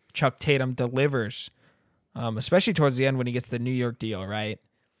that Chuck Tatum delivers, especially towards the end when he gets the New York deal, right?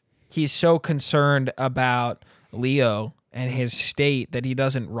 He's so concerned about Leo and his state that he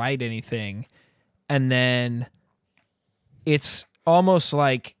doesn't write anything. And then it's almost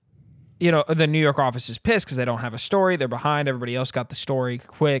like, you know, the New York office is pissed because they don't have a story. They're behind. Everybody else got the story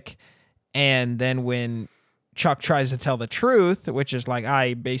quick. And then when Chuck tries to tell the truth, which is like,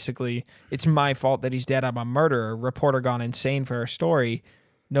 it's my fault that he's dead. I'm a murderer. Reporter gone insane for a story.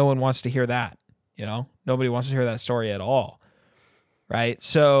 No one wants to hear that. You know, nobody wants to hear that story at all. Right.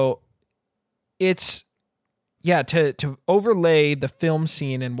 So it's, yeah, to overlay the film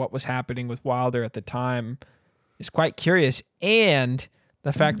scene and what was happening with Wilder at the time is quite curious. And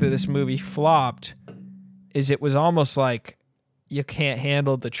the fact that this movie flopped is it was almost like you can't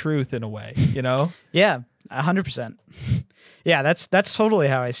handle the truth in a way, you know? Yeah, 100%. Yeah, that's totally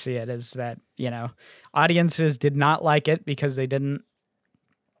how I see it, is that, you know, audiences did not like it because they didn't.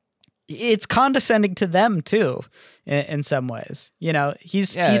 It's condescending to them too, in some ways. You know,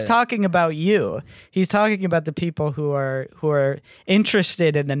 he's talking about you. He's talking about the people who are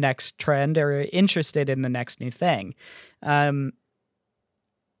interested in the next trend or interested in the next new thing. And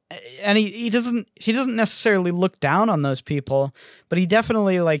he doesn't necessarily look down on those people, but he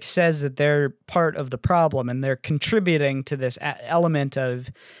definitely like says that they're part of the problem and they're contributing to this element of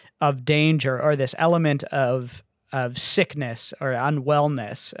danger, or this element of sickness or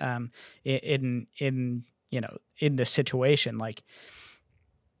unwellness in you know, in this situation. Like,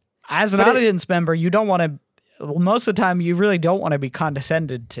 as an audience member, you don't want to. Most of the time, you really don't want to be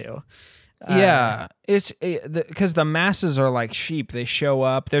condescended to. Yeah, it's because the masses are like sheep. They show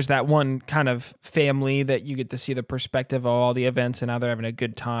up. There's that one kind of family that you get to see the perspective of all the events and how they're having a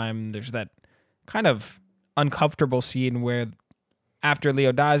good time. There's that kind of uncomfortable scene where after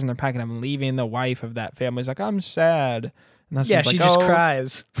Leo dies and they're packing up and leaving, the wife of that family is like, "I'm sad." And yeah, she just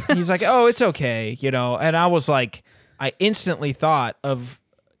cries. He's like, "Oh, it's okay," you know. And I was like, I instantly thought of,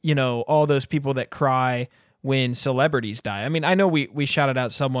 you know, all those people that cry when celebrities die. I mean, I know we shouted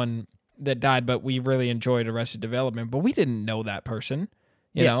out someone that died, but we really enjoyed Arrested Development, but we didn't know that person,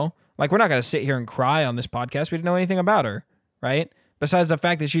 you know? Like, we're not going to sit here and cry on this podcast. We didn't know anything about her, right? Besides the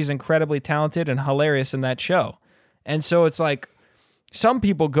fact that she's incredibly talented and hilarious in that show. And so it's like, some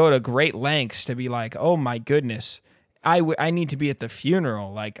people go to great lengths to be like, oh my goodness, I need to be at the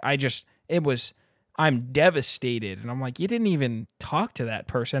funeral. Like, I'm devastated. And I'm like, you didn't even talk to that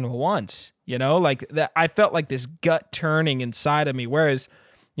person once, you know? Like, that I felt like this gut turning inside of me, whereas,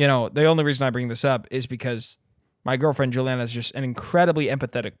 you know, the only reason I bring this up is because my girlfriend Juliana is just an incredibly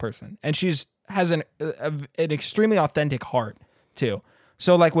empathetic person, and has an extremely authentic heart too.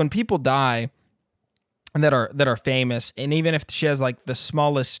 So like when people die and that are famous, and even if she has like the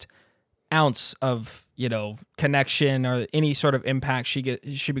smallest ounce of, you know, connection or any sort of impact,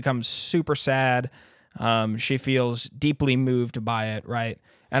 she becomes super sad. She feels deeply moved by it, right?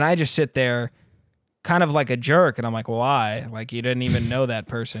 And I just sit there kind of like a jerk, and I'm like, why? Like, you didn't even know that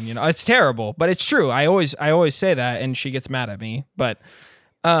person, you know? It's terrible, but it's true. I always say that, and she gets mad at me. But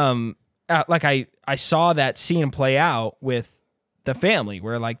like I saw that scene play out with the family,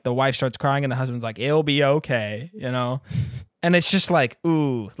 where like the wife starts crying and the husband's like, it'll be okay, you know? And it's just like,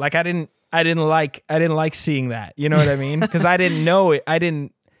 ooh, like I didn't like seeing that, you know what I mean? Because I didn't know it.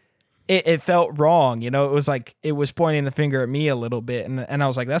 It felt wrong, you know. It was like it was pointing the finger at me a little bit, and I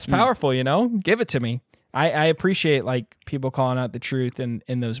was like, "That's powerful, you know. Give it to me." I appreciate like people calling out the truth in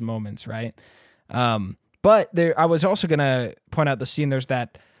those moments, right? But there, I was also gonna point out the scene. There's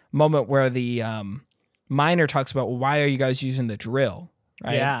that moment where the miner talks about, well, why are you guys using the drill?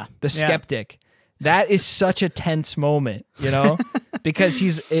 Right? Yeah. The skeptic. That is such a tense moment, you know, because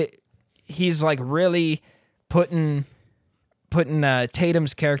he's like really putting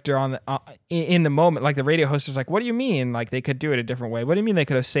Tatum's character on in the moment. Like the radio host is like, what do you mean? Like they could do it a different way. What do you mean they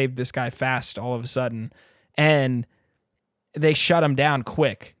could have saved this guy fast all of a sudden? And they shut him down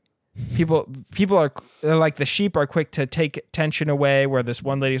quick. People are like, the sheep are quick to take tension away, where this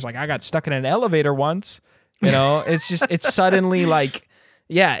one lady's like, I got stuck in an elevator once, you know. It's suddenly like,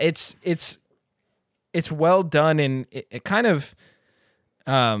 yeah, it's well done, and it kind of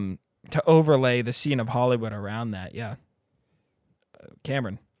to overlay the scene of Hollywood around that. Yeah.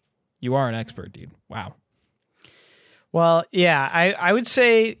 Cameron, you are an expert, dude. Wow. Well, yeah, I would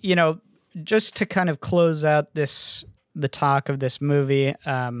say, you know, just to kind of close out the talk of this movie,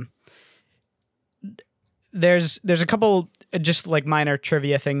 there's a couple just like minor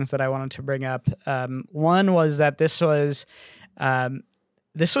trivia things that I wanted to bring up. One was that this was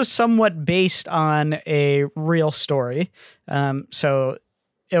somewhat based on a real story. So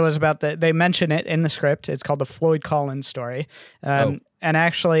it was about they mention it in the script. It's called the Floyd Collins story. And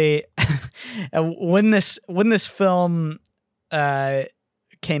actually, when this film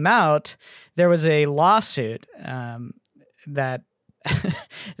came out, there was a lawsuit that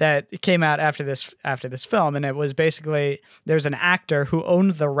that came out after this film, and it was basically, there's an actor who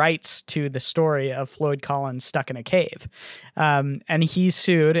owned the rights to the story of Floyd Collins stuck in a cave, and he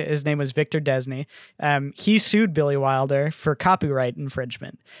sued. His name was Victor Desney. He sued Billy Wilder for copyright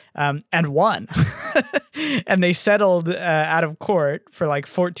infringement, and won. And they settled out of court for like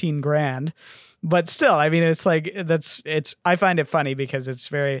 $14,000. But still, I mean, it's like, I find it funny because it's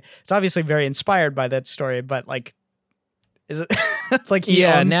obviously very inspired by that story, but like, is it like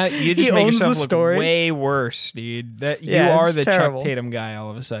now you just make yourself look story way worse, dude. That you are the terrible Chuck Tatum guy all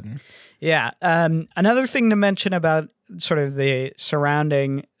of a sudden. Yeah. Another thing to mention about sort of the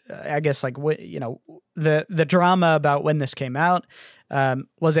surrounding, I guess, like the drama about when this came out,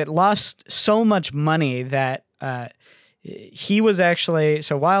 was it lost so much money that he was actually,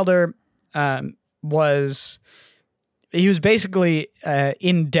 so Wilder was basically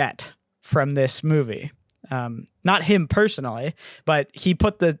in debt from this movie. Not him personally, but he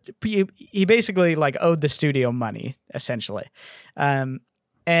basically like owed the studio money essentially.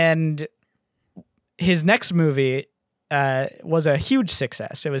 And his next movie was a huge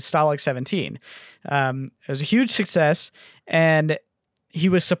success. It was Stalag 17. It was a huge success, and he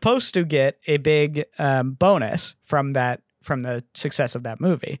was supposed to get a big bonus from the success of that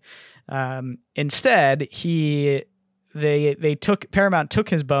movie. Instead, Paramount took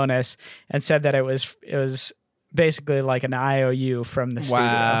his bonus and said that it was basically like an IOU from the studio.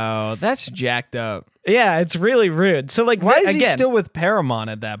 Wow, that's jacked up. Yeah, it's really rude. So like, why is he still with Paramount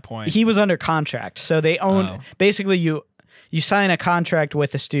at that point? He was under contract, so they own. Basically, you sign a contract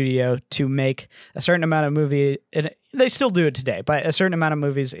with the studio to make a certain amount of movie. And they still do it today, but a certain amount of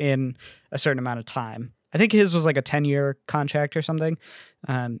movies in a certain amount of time. I think his was like a 10-year contract or something,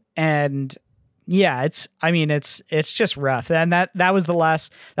 and. Yeah, it's just rough. And that was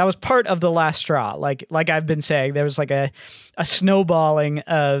part of the last straw. Like I've been saying, there was like a snowballing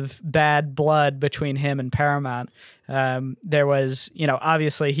of bad blood between him and Paramount. There was,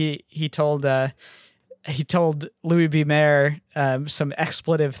 obviously he told Louis B. Mayer some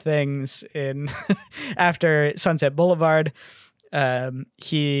expletive things in after Sunset Boulevard.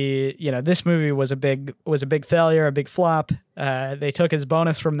 This movie was a big failure, a big flop. They took his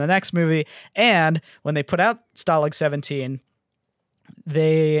bonus from the next movie, and when they put out Stalag 17,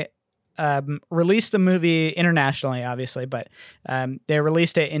 they released the movie internationally, obviously, but they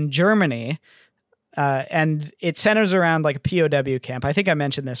released it in Germany. And it centers around like a POW camp. I think I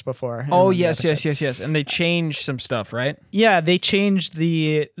mentioned this before. Oh, yes. And they changed some stuff, right? Yeah, they changed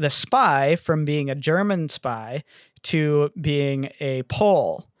the spy from being a German spy to being a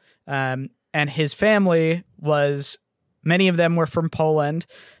Pole. And his family many of them were from Poland.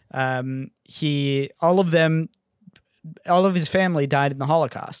 All of his family died in the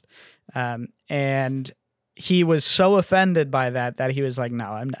Holocaust. And he was so offended by that he was like, no,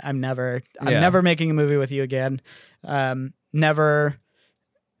 I'm never making a movie with you again. Never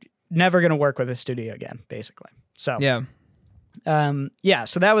going to work with a studio again, basically. So, so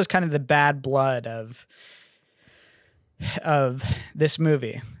that was kind of the bad blood of this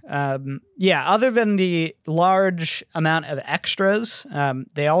movie. Other than the large amount of extras,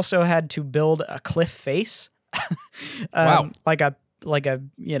 they also had to build a cliff face. Wow. Like a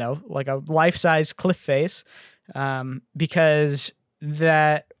life-size cliff face, because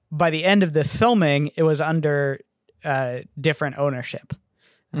that by the end of the filming, it was under different ownership,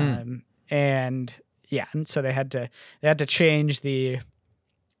 and so they had to change the.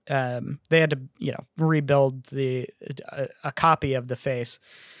 They had to, rebuild a copy of the face.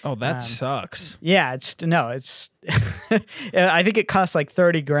 Oh, that sucks. Yeah, it's. I think it cost like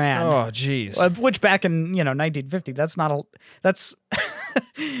 $30,000. Oh, geez. Which back in 1950, that's not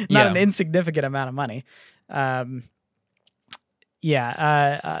an insignificant amount of money. I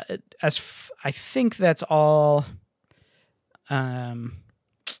think that's all.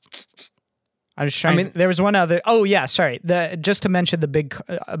 I was trying. There was one other. Oh yeah, sorry. Just to mention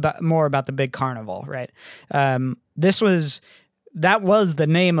more about the big carnival, right? That was the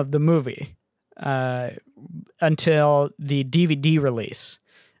name of the movie until the DVD release.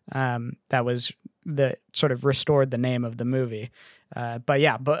 That was the sort of restored the name of the movie.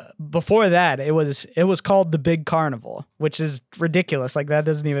 But before that, it was called The Big Carnival, which is ridiculous. Like that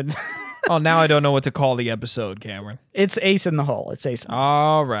doesn't even. Oh, now I don't know what to call the episode, Cameron. It's Ace in the Hole.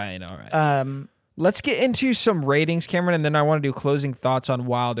 All right. Let's get into some ratings, Cameron, and then I want to do closing thoughts on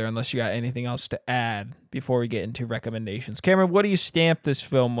Wilder, unless you got anything else to add before we get into recommendations. Cameron, what do you stamp this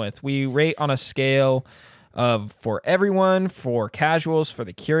film with? We rate on a scale of for everyone, for casuals, for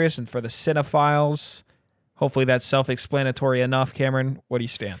the curious, and for the cinephiles. Hopefully that's self-explanatory enough, Cameron. What do you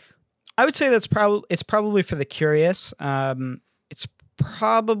stamp? I would say it's probably for the curious. It's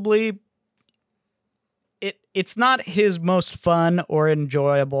probably... It's not his most fun or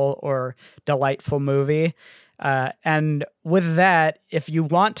enjoyable or delightful movie. And with that, if you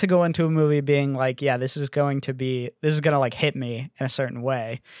want to go into a movie being like, yeah, this is going to like hit me in a certain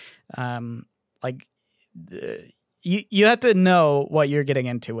way. You have to know what you're getting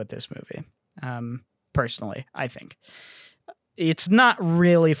into with this movie. Personally, I think it's not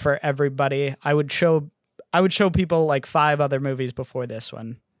really for everybody. I would show people like 5 other movies before this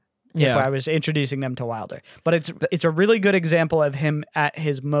one. If I was introducing them to Wilder. But it's a really good example of him at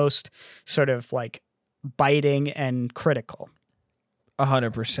his most sort of like biting and critical.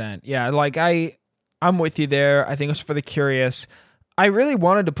 100%. Yeah, like I'm with you there. I think it was for the curious. I really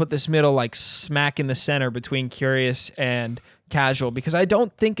wanted to put this middle like smack in the center between curious and casual because I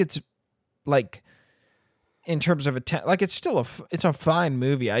don't think it's like in terms of it's still it's a fine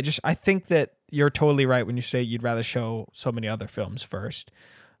movie. I think that you're totally right when you say you'd rather show so many other films first.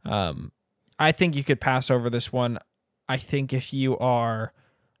 I think you could pass over this one. I think if you are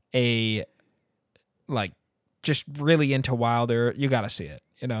just really into Wilder, you got to see it.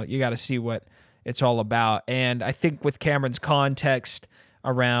 You got to see what it's all about. And I think with Cameron's context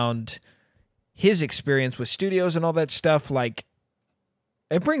around his experience with studios and all that stuff, like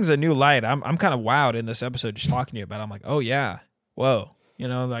it brings a new light. I'm kind of wowed in this episode just talking to you about it. I'm like, oh yeah, whoa.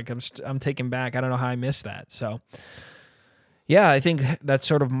 I'm taken back. I don't know how I missed that. So. Yeah, I think that's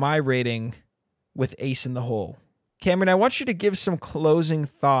sort of my rating with Ace in the Hole. Cameron, I want you to give some closing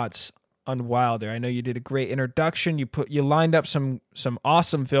thoughts on Wilder. I know you did a great introduction. You lined up some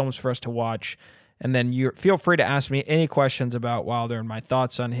awesome films for us to watch, and then you feel free to ask me any questions about Wilder and my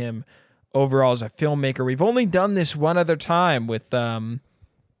thoughts on him overall as a filmmaker. We've only done this one other time with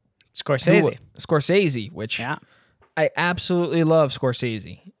Scorsese, which I absolutely love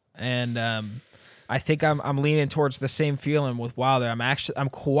Scorsese, and I think I'm leaning towards the same feeling with Wilder. I'm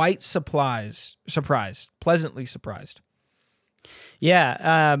quite surprised, pleasantly surprised.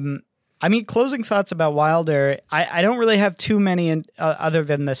 Yeah. Closing thoughts about Wilder. I don't really have too many other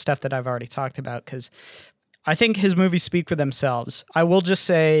than the stuff that I've already talked about because I think his movies speak for themselves. I will just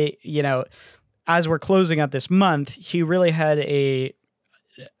say, as we're closing out this month, he really had a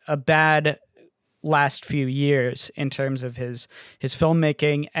bad last few years in terms of his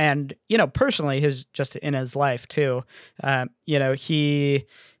filmmaking and personally just in his life too.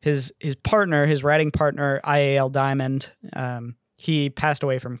 His partner, his writing partner, I.A.L. Diamond, he passed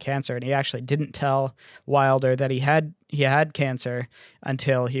away from cancer, and he actually didn't tell Wilder that he had cancer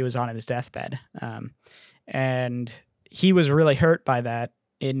until he was on his deathbed. And he was really hurt by that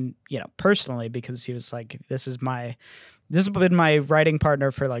personally, because he was like, this has been my writing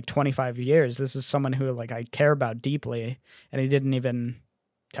partner for like 25 years. This is someone who like I care about deeply, and he didn't even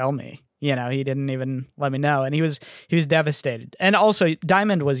tell me. He didn't even let me know, and he was devastated. And also,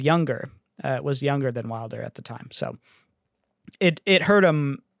 Diamond was younger than Wilder at the time, so it hurt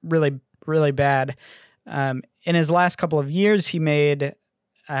him really, really bad. In his last couple of years, he made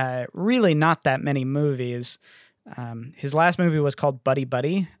really not that many movies. His last movie was called Buddy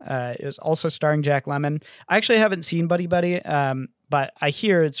Buddy. It was also starring Jack Lemmon. I actually haven't seen Buddy Buddy, but I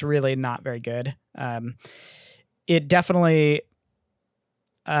hear it's really not very good. It definitely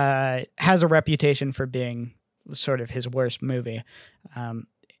has a reputation for being sort of his worst movie.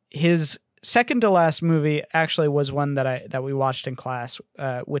 his second to last movie actually was one that we watched in class,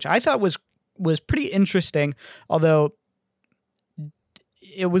 which I thought was pretty interesting, although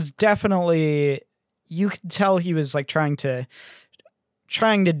it was definitely, you could tell he was like trying to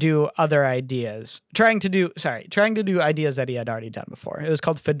do other ideas, trying to do ideas that he had already done before. It was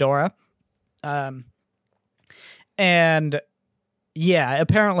called Fedora. And yeah,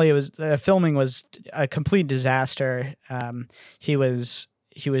 apparently it was, filming was a complete disaster. He was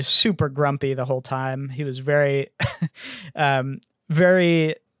super grumpy the whole time. He was very,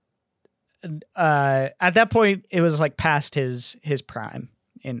 very, at that point it was like past his prime,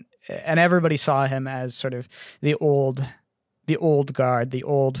 and everybody saw him as sort of the old guard, the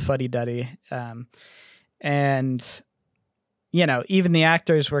old fuddy-duddy. And you know, even the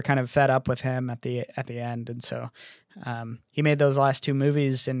actors were kind of fed up with him at the end. And so he made those last two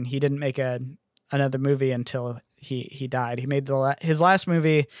movies, and he didn't make another movie until he died. He made his last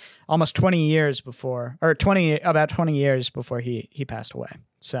movie almost 20 years before, or about 20 years before he passed away.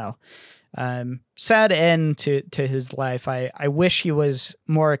 So sad end to his life. I wish he was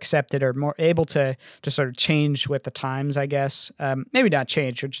more accepted, or more able to sort of change with the times, I guess. Maybe not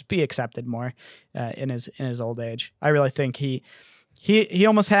change, or just be accepted more in his old age. I really think he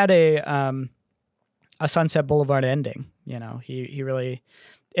almost had a Sunset Boulevard ending. You know, he really,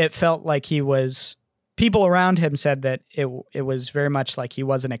 it felt like he was, people around him said that it was very much like he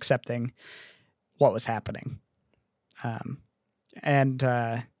wasn't accepting what was happening.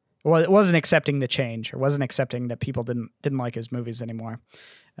 Well, it wasn't accepting the change, or wasn't accepting that people didn't like his movies anymore,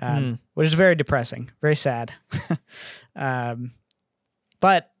 which is very depressing, very sad.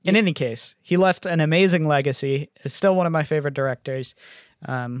 But in any case, he left an amazing legacy. Is still one of my favorite directors.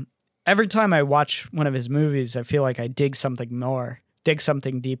 Every time I watch one of his movies, I feel like I dig something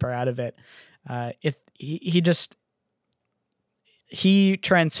deeper out of it. He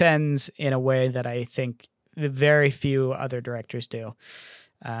transcends in a way that I think very few other directors do.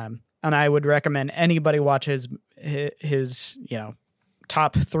 And I would recommend anybody watch his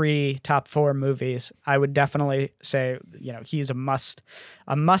top 3, top 4 movies. I would definitely say, you know, he's a must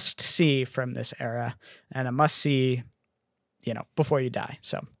see from this era, and a must see, you know, before you die.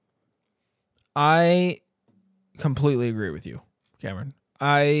 So I completely agree with you, Cameron.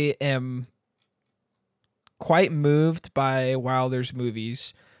 I am quite moved by Wilder's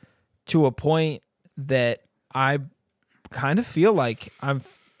movies to a point that I kind of feel like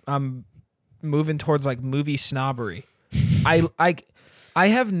I'm moving towards like movie snobbery. I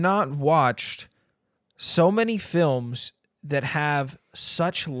have not watched so many films that have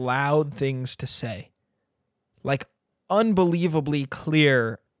such loud things to say, like unbelievably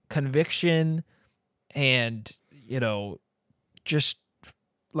clear conviction, and you know, just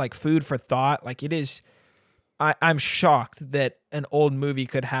like food for thought. Like it is, I'm shocked that an old movie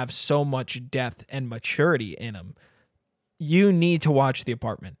could have so much depth and maturity in them. You need to watch The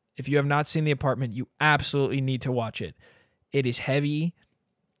Apartment. If you have not seen The Apartment, you absolutely need to watch it. It is heavy.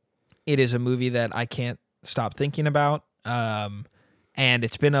 It is a movie that I can't stop thinking about. And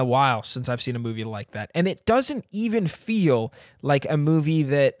it's been a while since I've seen a movie like that. And it doesn't even feel like a movie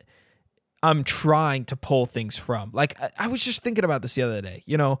that I'm trying to pull things from. Like, I was just thinking about this the other day.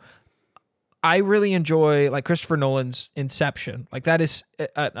 You know, I really enjoy like Christopher Nolan's Inception. Like that is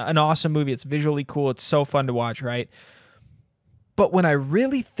an awesome movie. It's visually cool. It's so fun to watch, right? But when I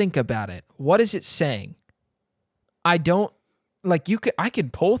really think about it, what is it saying? I don't like I can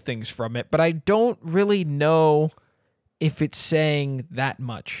pull things from it, but I don't really know if it's saying that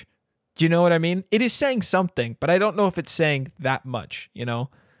much. Do you know what I mean? It is saying something, but I don't know if it's saying that much, you know?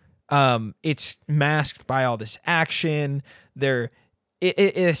 It's masked by all this action. It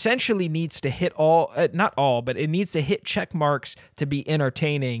essentially needs to hit not all, but it needs to hit check marks to be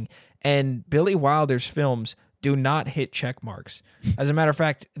entertaining. And Billy Wilder's films do not hit check marks. As a matter of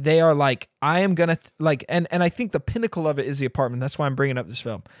fact, they are like, I am going to like, and I think the pinnacle of it is The Apartment. That's why I'm bringing up this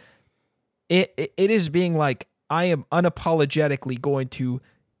film. It is being like, I am unapologetically going to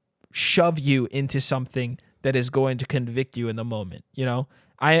shove you into something that is going to convict you in the moment. You know,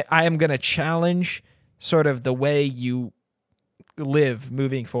 I am going to challenge sort of the way you live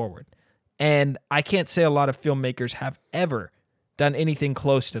moving forward. And I can't say a lot of filmmakers have ever done anything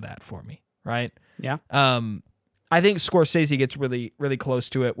close to that for me. Right. Yeah. I think Scorsese gets really, really close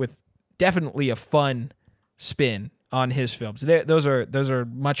to it with definitely a fun spin on his films. Those are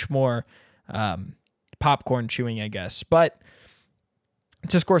much more popcorn chewing, I guess. But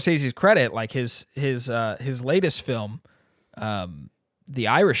to Scorsese's credit, like his latest film, The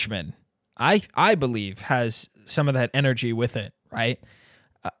Irishman, I believe has some of that energy with it. Right.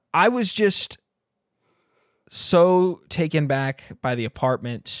 I was just so taken back by The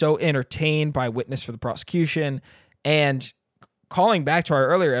Apartment, so entertained by Witness for the Prosecution, and calling back to our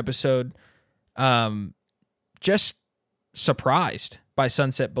earlier episode, just surprised by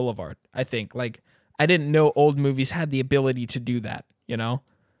Sunset Boulevard. I think like I didn't know old movies had the ability to do that, you know?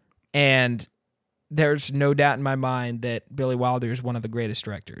 And there's no doubt in my mind that Billy Wilder is one of the greatest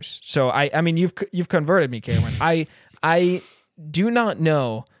directors. So I mean, you've converted me, Cameron. I do not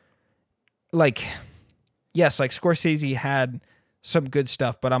know, like, yes, like Scorsese had some good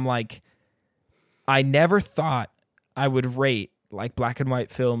stuff, but I'm like, I never thought I would rate like black and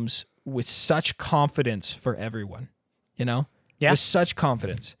white films with such confidence for everyone, you know? Yeah. With such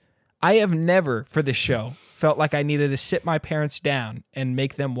confidence. I have never, for this show, felt like I needed to sit my parents down and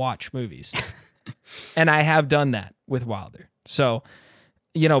make them watch movies. And I have done that with Wilder. So,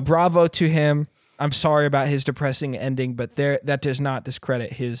 you know, bravo to him. I'm sorry about his depressing ending, but that does not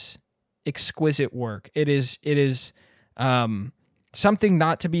discredit his exquisite work. It is something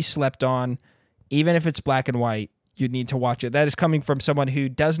not to be slept on, even if it's black and white. You need to watch it. That is coming from someone who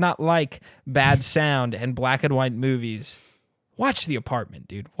does not like bad sound and black and white movies. Watch The Apartment,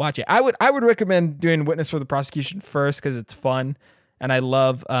 dude. Watch it. I would recommend doing Witness for the Prosecution first because it's fun, and I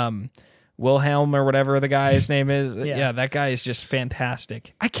love Wilhelm or whatever the guy's name is. Yeah, that guy is just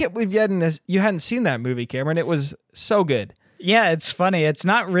fantastic. I can't believe you hadn't seen that movie, Cameron. It was so good. Yeah, it's funny. It's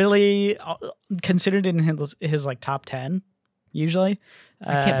not really considered in his like top 10 usually.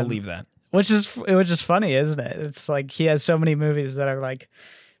 I can't believe that. Which is funny, isn't it? It's like he has so many movies that are like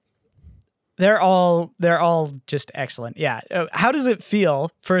they're all just excellent. Yeah. How does it feel,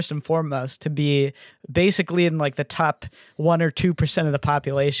 first and foremost, to be basically in like the top 1 or 2% of the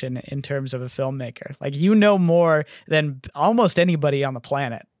population in terms of a filmmaker? Like, you know more than almost anybody on the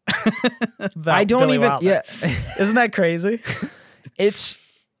planet. I don't Billy even. Wilder. Yeah. Isn't that crazy? It's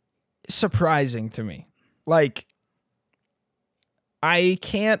surprising to me. Like, I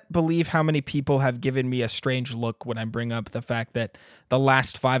can't believe how many people have given me a strange look when I bring up the fact that the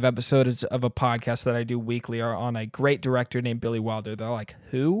last 5 episodes of a podcast that I do weekly are on a great director named Billy Wilder. They're like,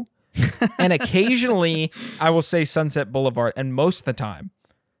 who? And occasionally I will say Sunset Boulevard, and most of the time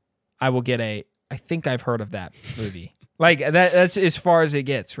I will get I think I've heard of that movie. Like that's as far as it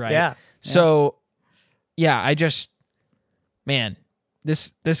gets, right? Yeah. So yeah, I just, man,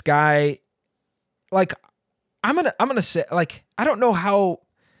 this guy, like, I'm gonna say, like, I don't know how.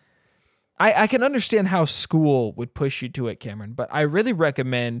 I can understand how school would push you to it, Cameron, but I really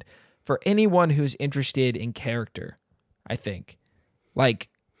recommend for anyone who's interested in character, I think, like,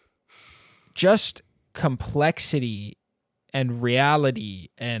 just complexity and reality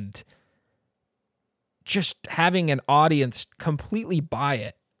and just having an audience completely buy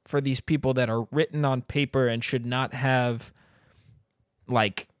it for these people that are written on paper and should not have,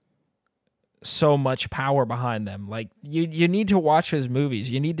 like, so much power behind them. Like, you need to watch his movies.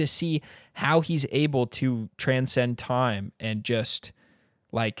 You need to see how he's able to transcend time and just,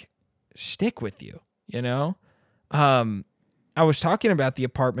 like, stick with you, you know? I was talking about The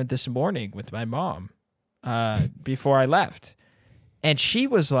Apartment this morning with my mom before I left, and she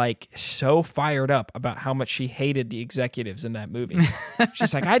was, like, so fired up about how much she hated the executives in that movie.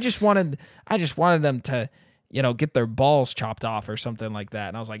 She's like, I just wanted them to, you know, get their balls chopped off or something like that.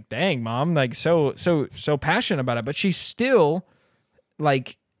 And I was like, dang, Mom, like, so passionate about it. But she's still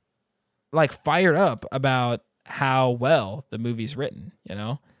like fired up about how well the movie's written, you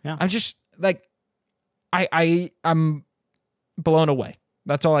know? Yeah. I'm just like, I'm blown away.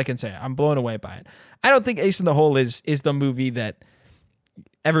 That's all I can say. I'm blown away by it. I don't think Ace in the Hole is the movie that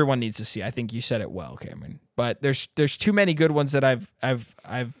everyone needs to see. I think you said it well, Cameron. But there's too many good ones that I've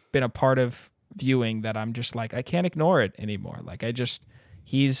been a part of viewing that I'm just like, I can't ignore it anymore. Like,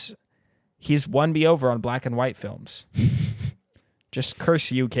 he's won me over on black and white films. Just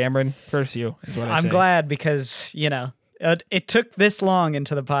curse you, Cameron. Curse you is what I say. I'm glad, because, you know, it took this long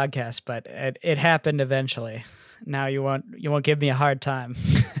into the podcast, but it happened eventually. Now you won't give me a hard time.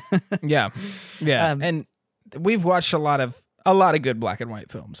 Yeah. And we've watched a lot of good black and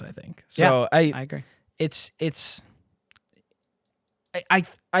white films, I think. So yeah, I agree.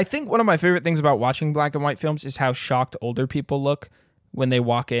 I think one of my favorite things about watching black and white films is how shocked older people look when they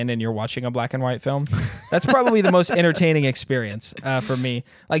walk in and you're watching a black and white film. That's probably the most entertaining experience for me.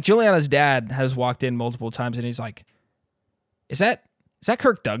 Like, Juliana's dad has walked in multiple times and he's like, is that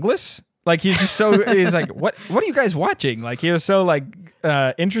Kirk Douglas? Like, he's just so, he's like, what are you guys watching? Like, he was so, like,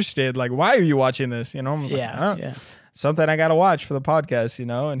 interested. Like, why are you watching this? You know, I was like, yeah. something I got to watch for the podcast, you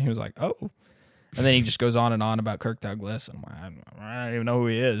know? And he was like, oh. And then he just goes on and on about Kirk Douglas, and I don't even know who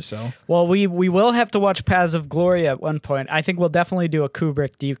he is. So, well, we will have to watch Paths of Glory at one point. I think we'll definitely do a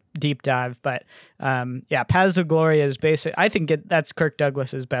Kubrick deep dive. But yeah, Paths of Glory is basic. I think that's Kirk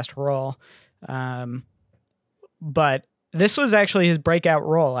Douglas's best role. But this was actually his breakout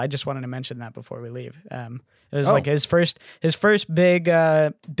role. I just wanted to mention that before we leave. It was like his first big.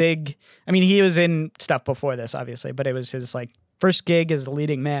 I mean, he was in stuff before this, obviously, but it was his like first gig as the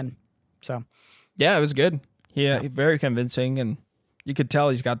leading man. So, yeah, it was good. Yeah, very convincing, and you could tell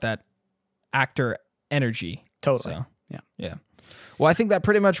he's got that actor energy. Totally. So, yeah. Well, I think that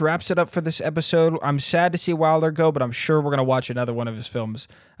pretty much wraps it up for this episode. I'm sad to see Wilder go, but I'm sure we're gonna watch another one of his films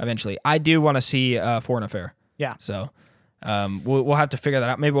eventually. I do want to see Foreign Affair. Yeah. So, we'll have to figure that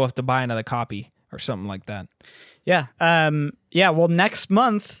out. Maybe we'll have to buy another copy or something like that. Yeah. Well, next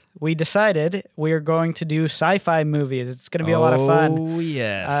month we decided we are going to do sci-fi movies. It's going to be a lot of fun. Oh,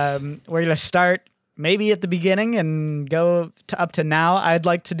 yes. We're going to start maybe at the beginning and go up to now. I'd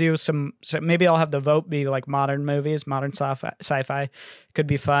like to do so maybe I'll have the vote be like modern movies, modern sci-fi. Could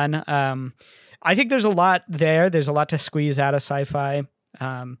be fun. I think there's a lot there. There's a lot to squeeze out of sci-fi.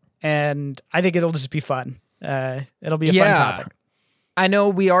 And I think it'll just be fun. It'll be a fun topic. I know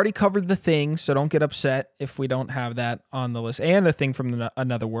we already covered The Thing, so don't get upset if we don't have that on the list. And A Thing from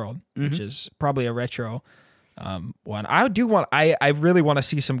Another World, which is probably a retro one. I really want to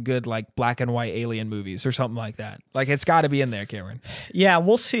see some good like black and white alien movies or something like that. Like it's got to be in there, Cameron. Yeah,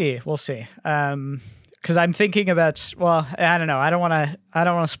 we'll see. Because I'm thinking about. Well, I don't know. I don't want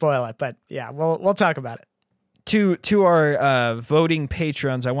to spoil it, but yeah, we'll talk about it. To our voting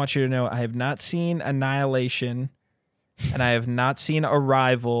patrons, I want you to know I have not seen Annihilation. And I have not seen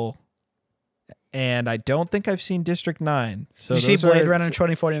Arrival, and I don't think I've seen District 9. So you see Blade Runner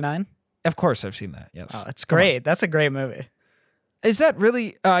 2049? Of course I've seen that, yes. Oh, that's great. That's a great movie. Is that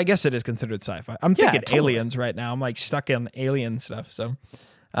really... I guess it is considered sci-fi. I'm thinking totally. Aliens right now. I'm like stuck in alien stuff. So,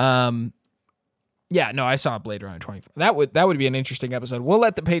 yeah, no, I saw Blade Runner 2049. That would be an interesting episode. We'll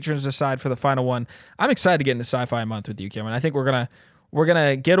let the patrons decide for the final one. I'm excited to get into Sci-Fi Month with you, Cameron. I think we're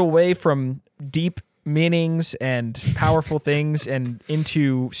gonna get away from deep meanings and powerful things and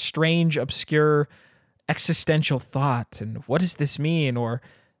into strange, obscure, existential thought. And what does this mean? Or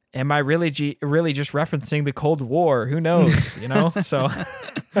am I really just referencing the Cold War? Who knows? So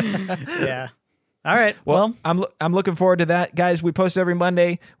yeah. All right. Well, I'm looking forward to that, guys. We post every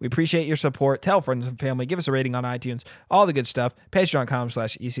Monday. We appreciate your support. Tell friends and family. Give us a rating on iTunes. All the good stuff.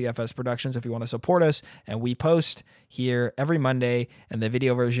 Patreon.com/ECFS Productions if you want to support us. And we post here every Monday, and the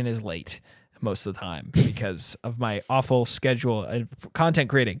video version is late most of the time because of my awful schedule and content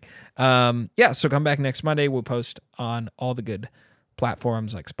creating. So come back next Monday. We'll post on all the good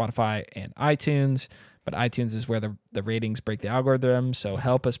platforms like Spotify and iTunes, but iTunes is where the ratings break the algorithm. So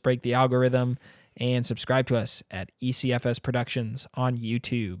help us break the algorithm and subscribe to us at ECFS Productions on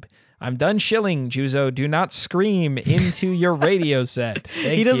YouTube. I'm done shilling, Juzo. Do not scream into your radio set.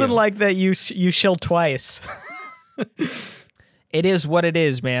 He doesn't like that you shill twice. It is what it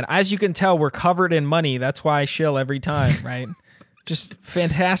is, man. As you can tell, we're covered in money. That's why I shill every time, right? Just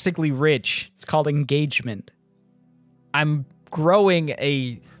fantastically rich. It's called engagement. I'm growing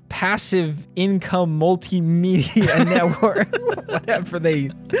a passive income multimedia network. whatever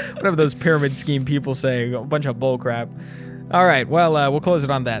those pyramid scheme people say. A bunch of bull crap. All right, well, we'll close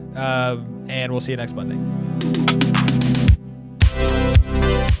it on that. And we'll see you next Monday.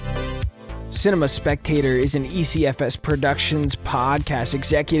 Cinema Spectator is an ECFS Productions podcast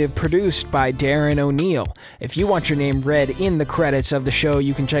executive produced by Darren O'Neill. If you want your name read in the credits of the show,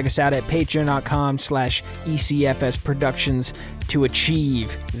 you can check us out at patreon.com/ECFS Productions to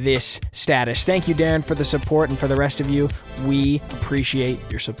achieve this status. Thank you, Darren, for the support, and for the rest of you, we appreciate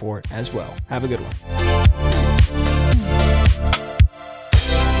your support as well. Have a good one.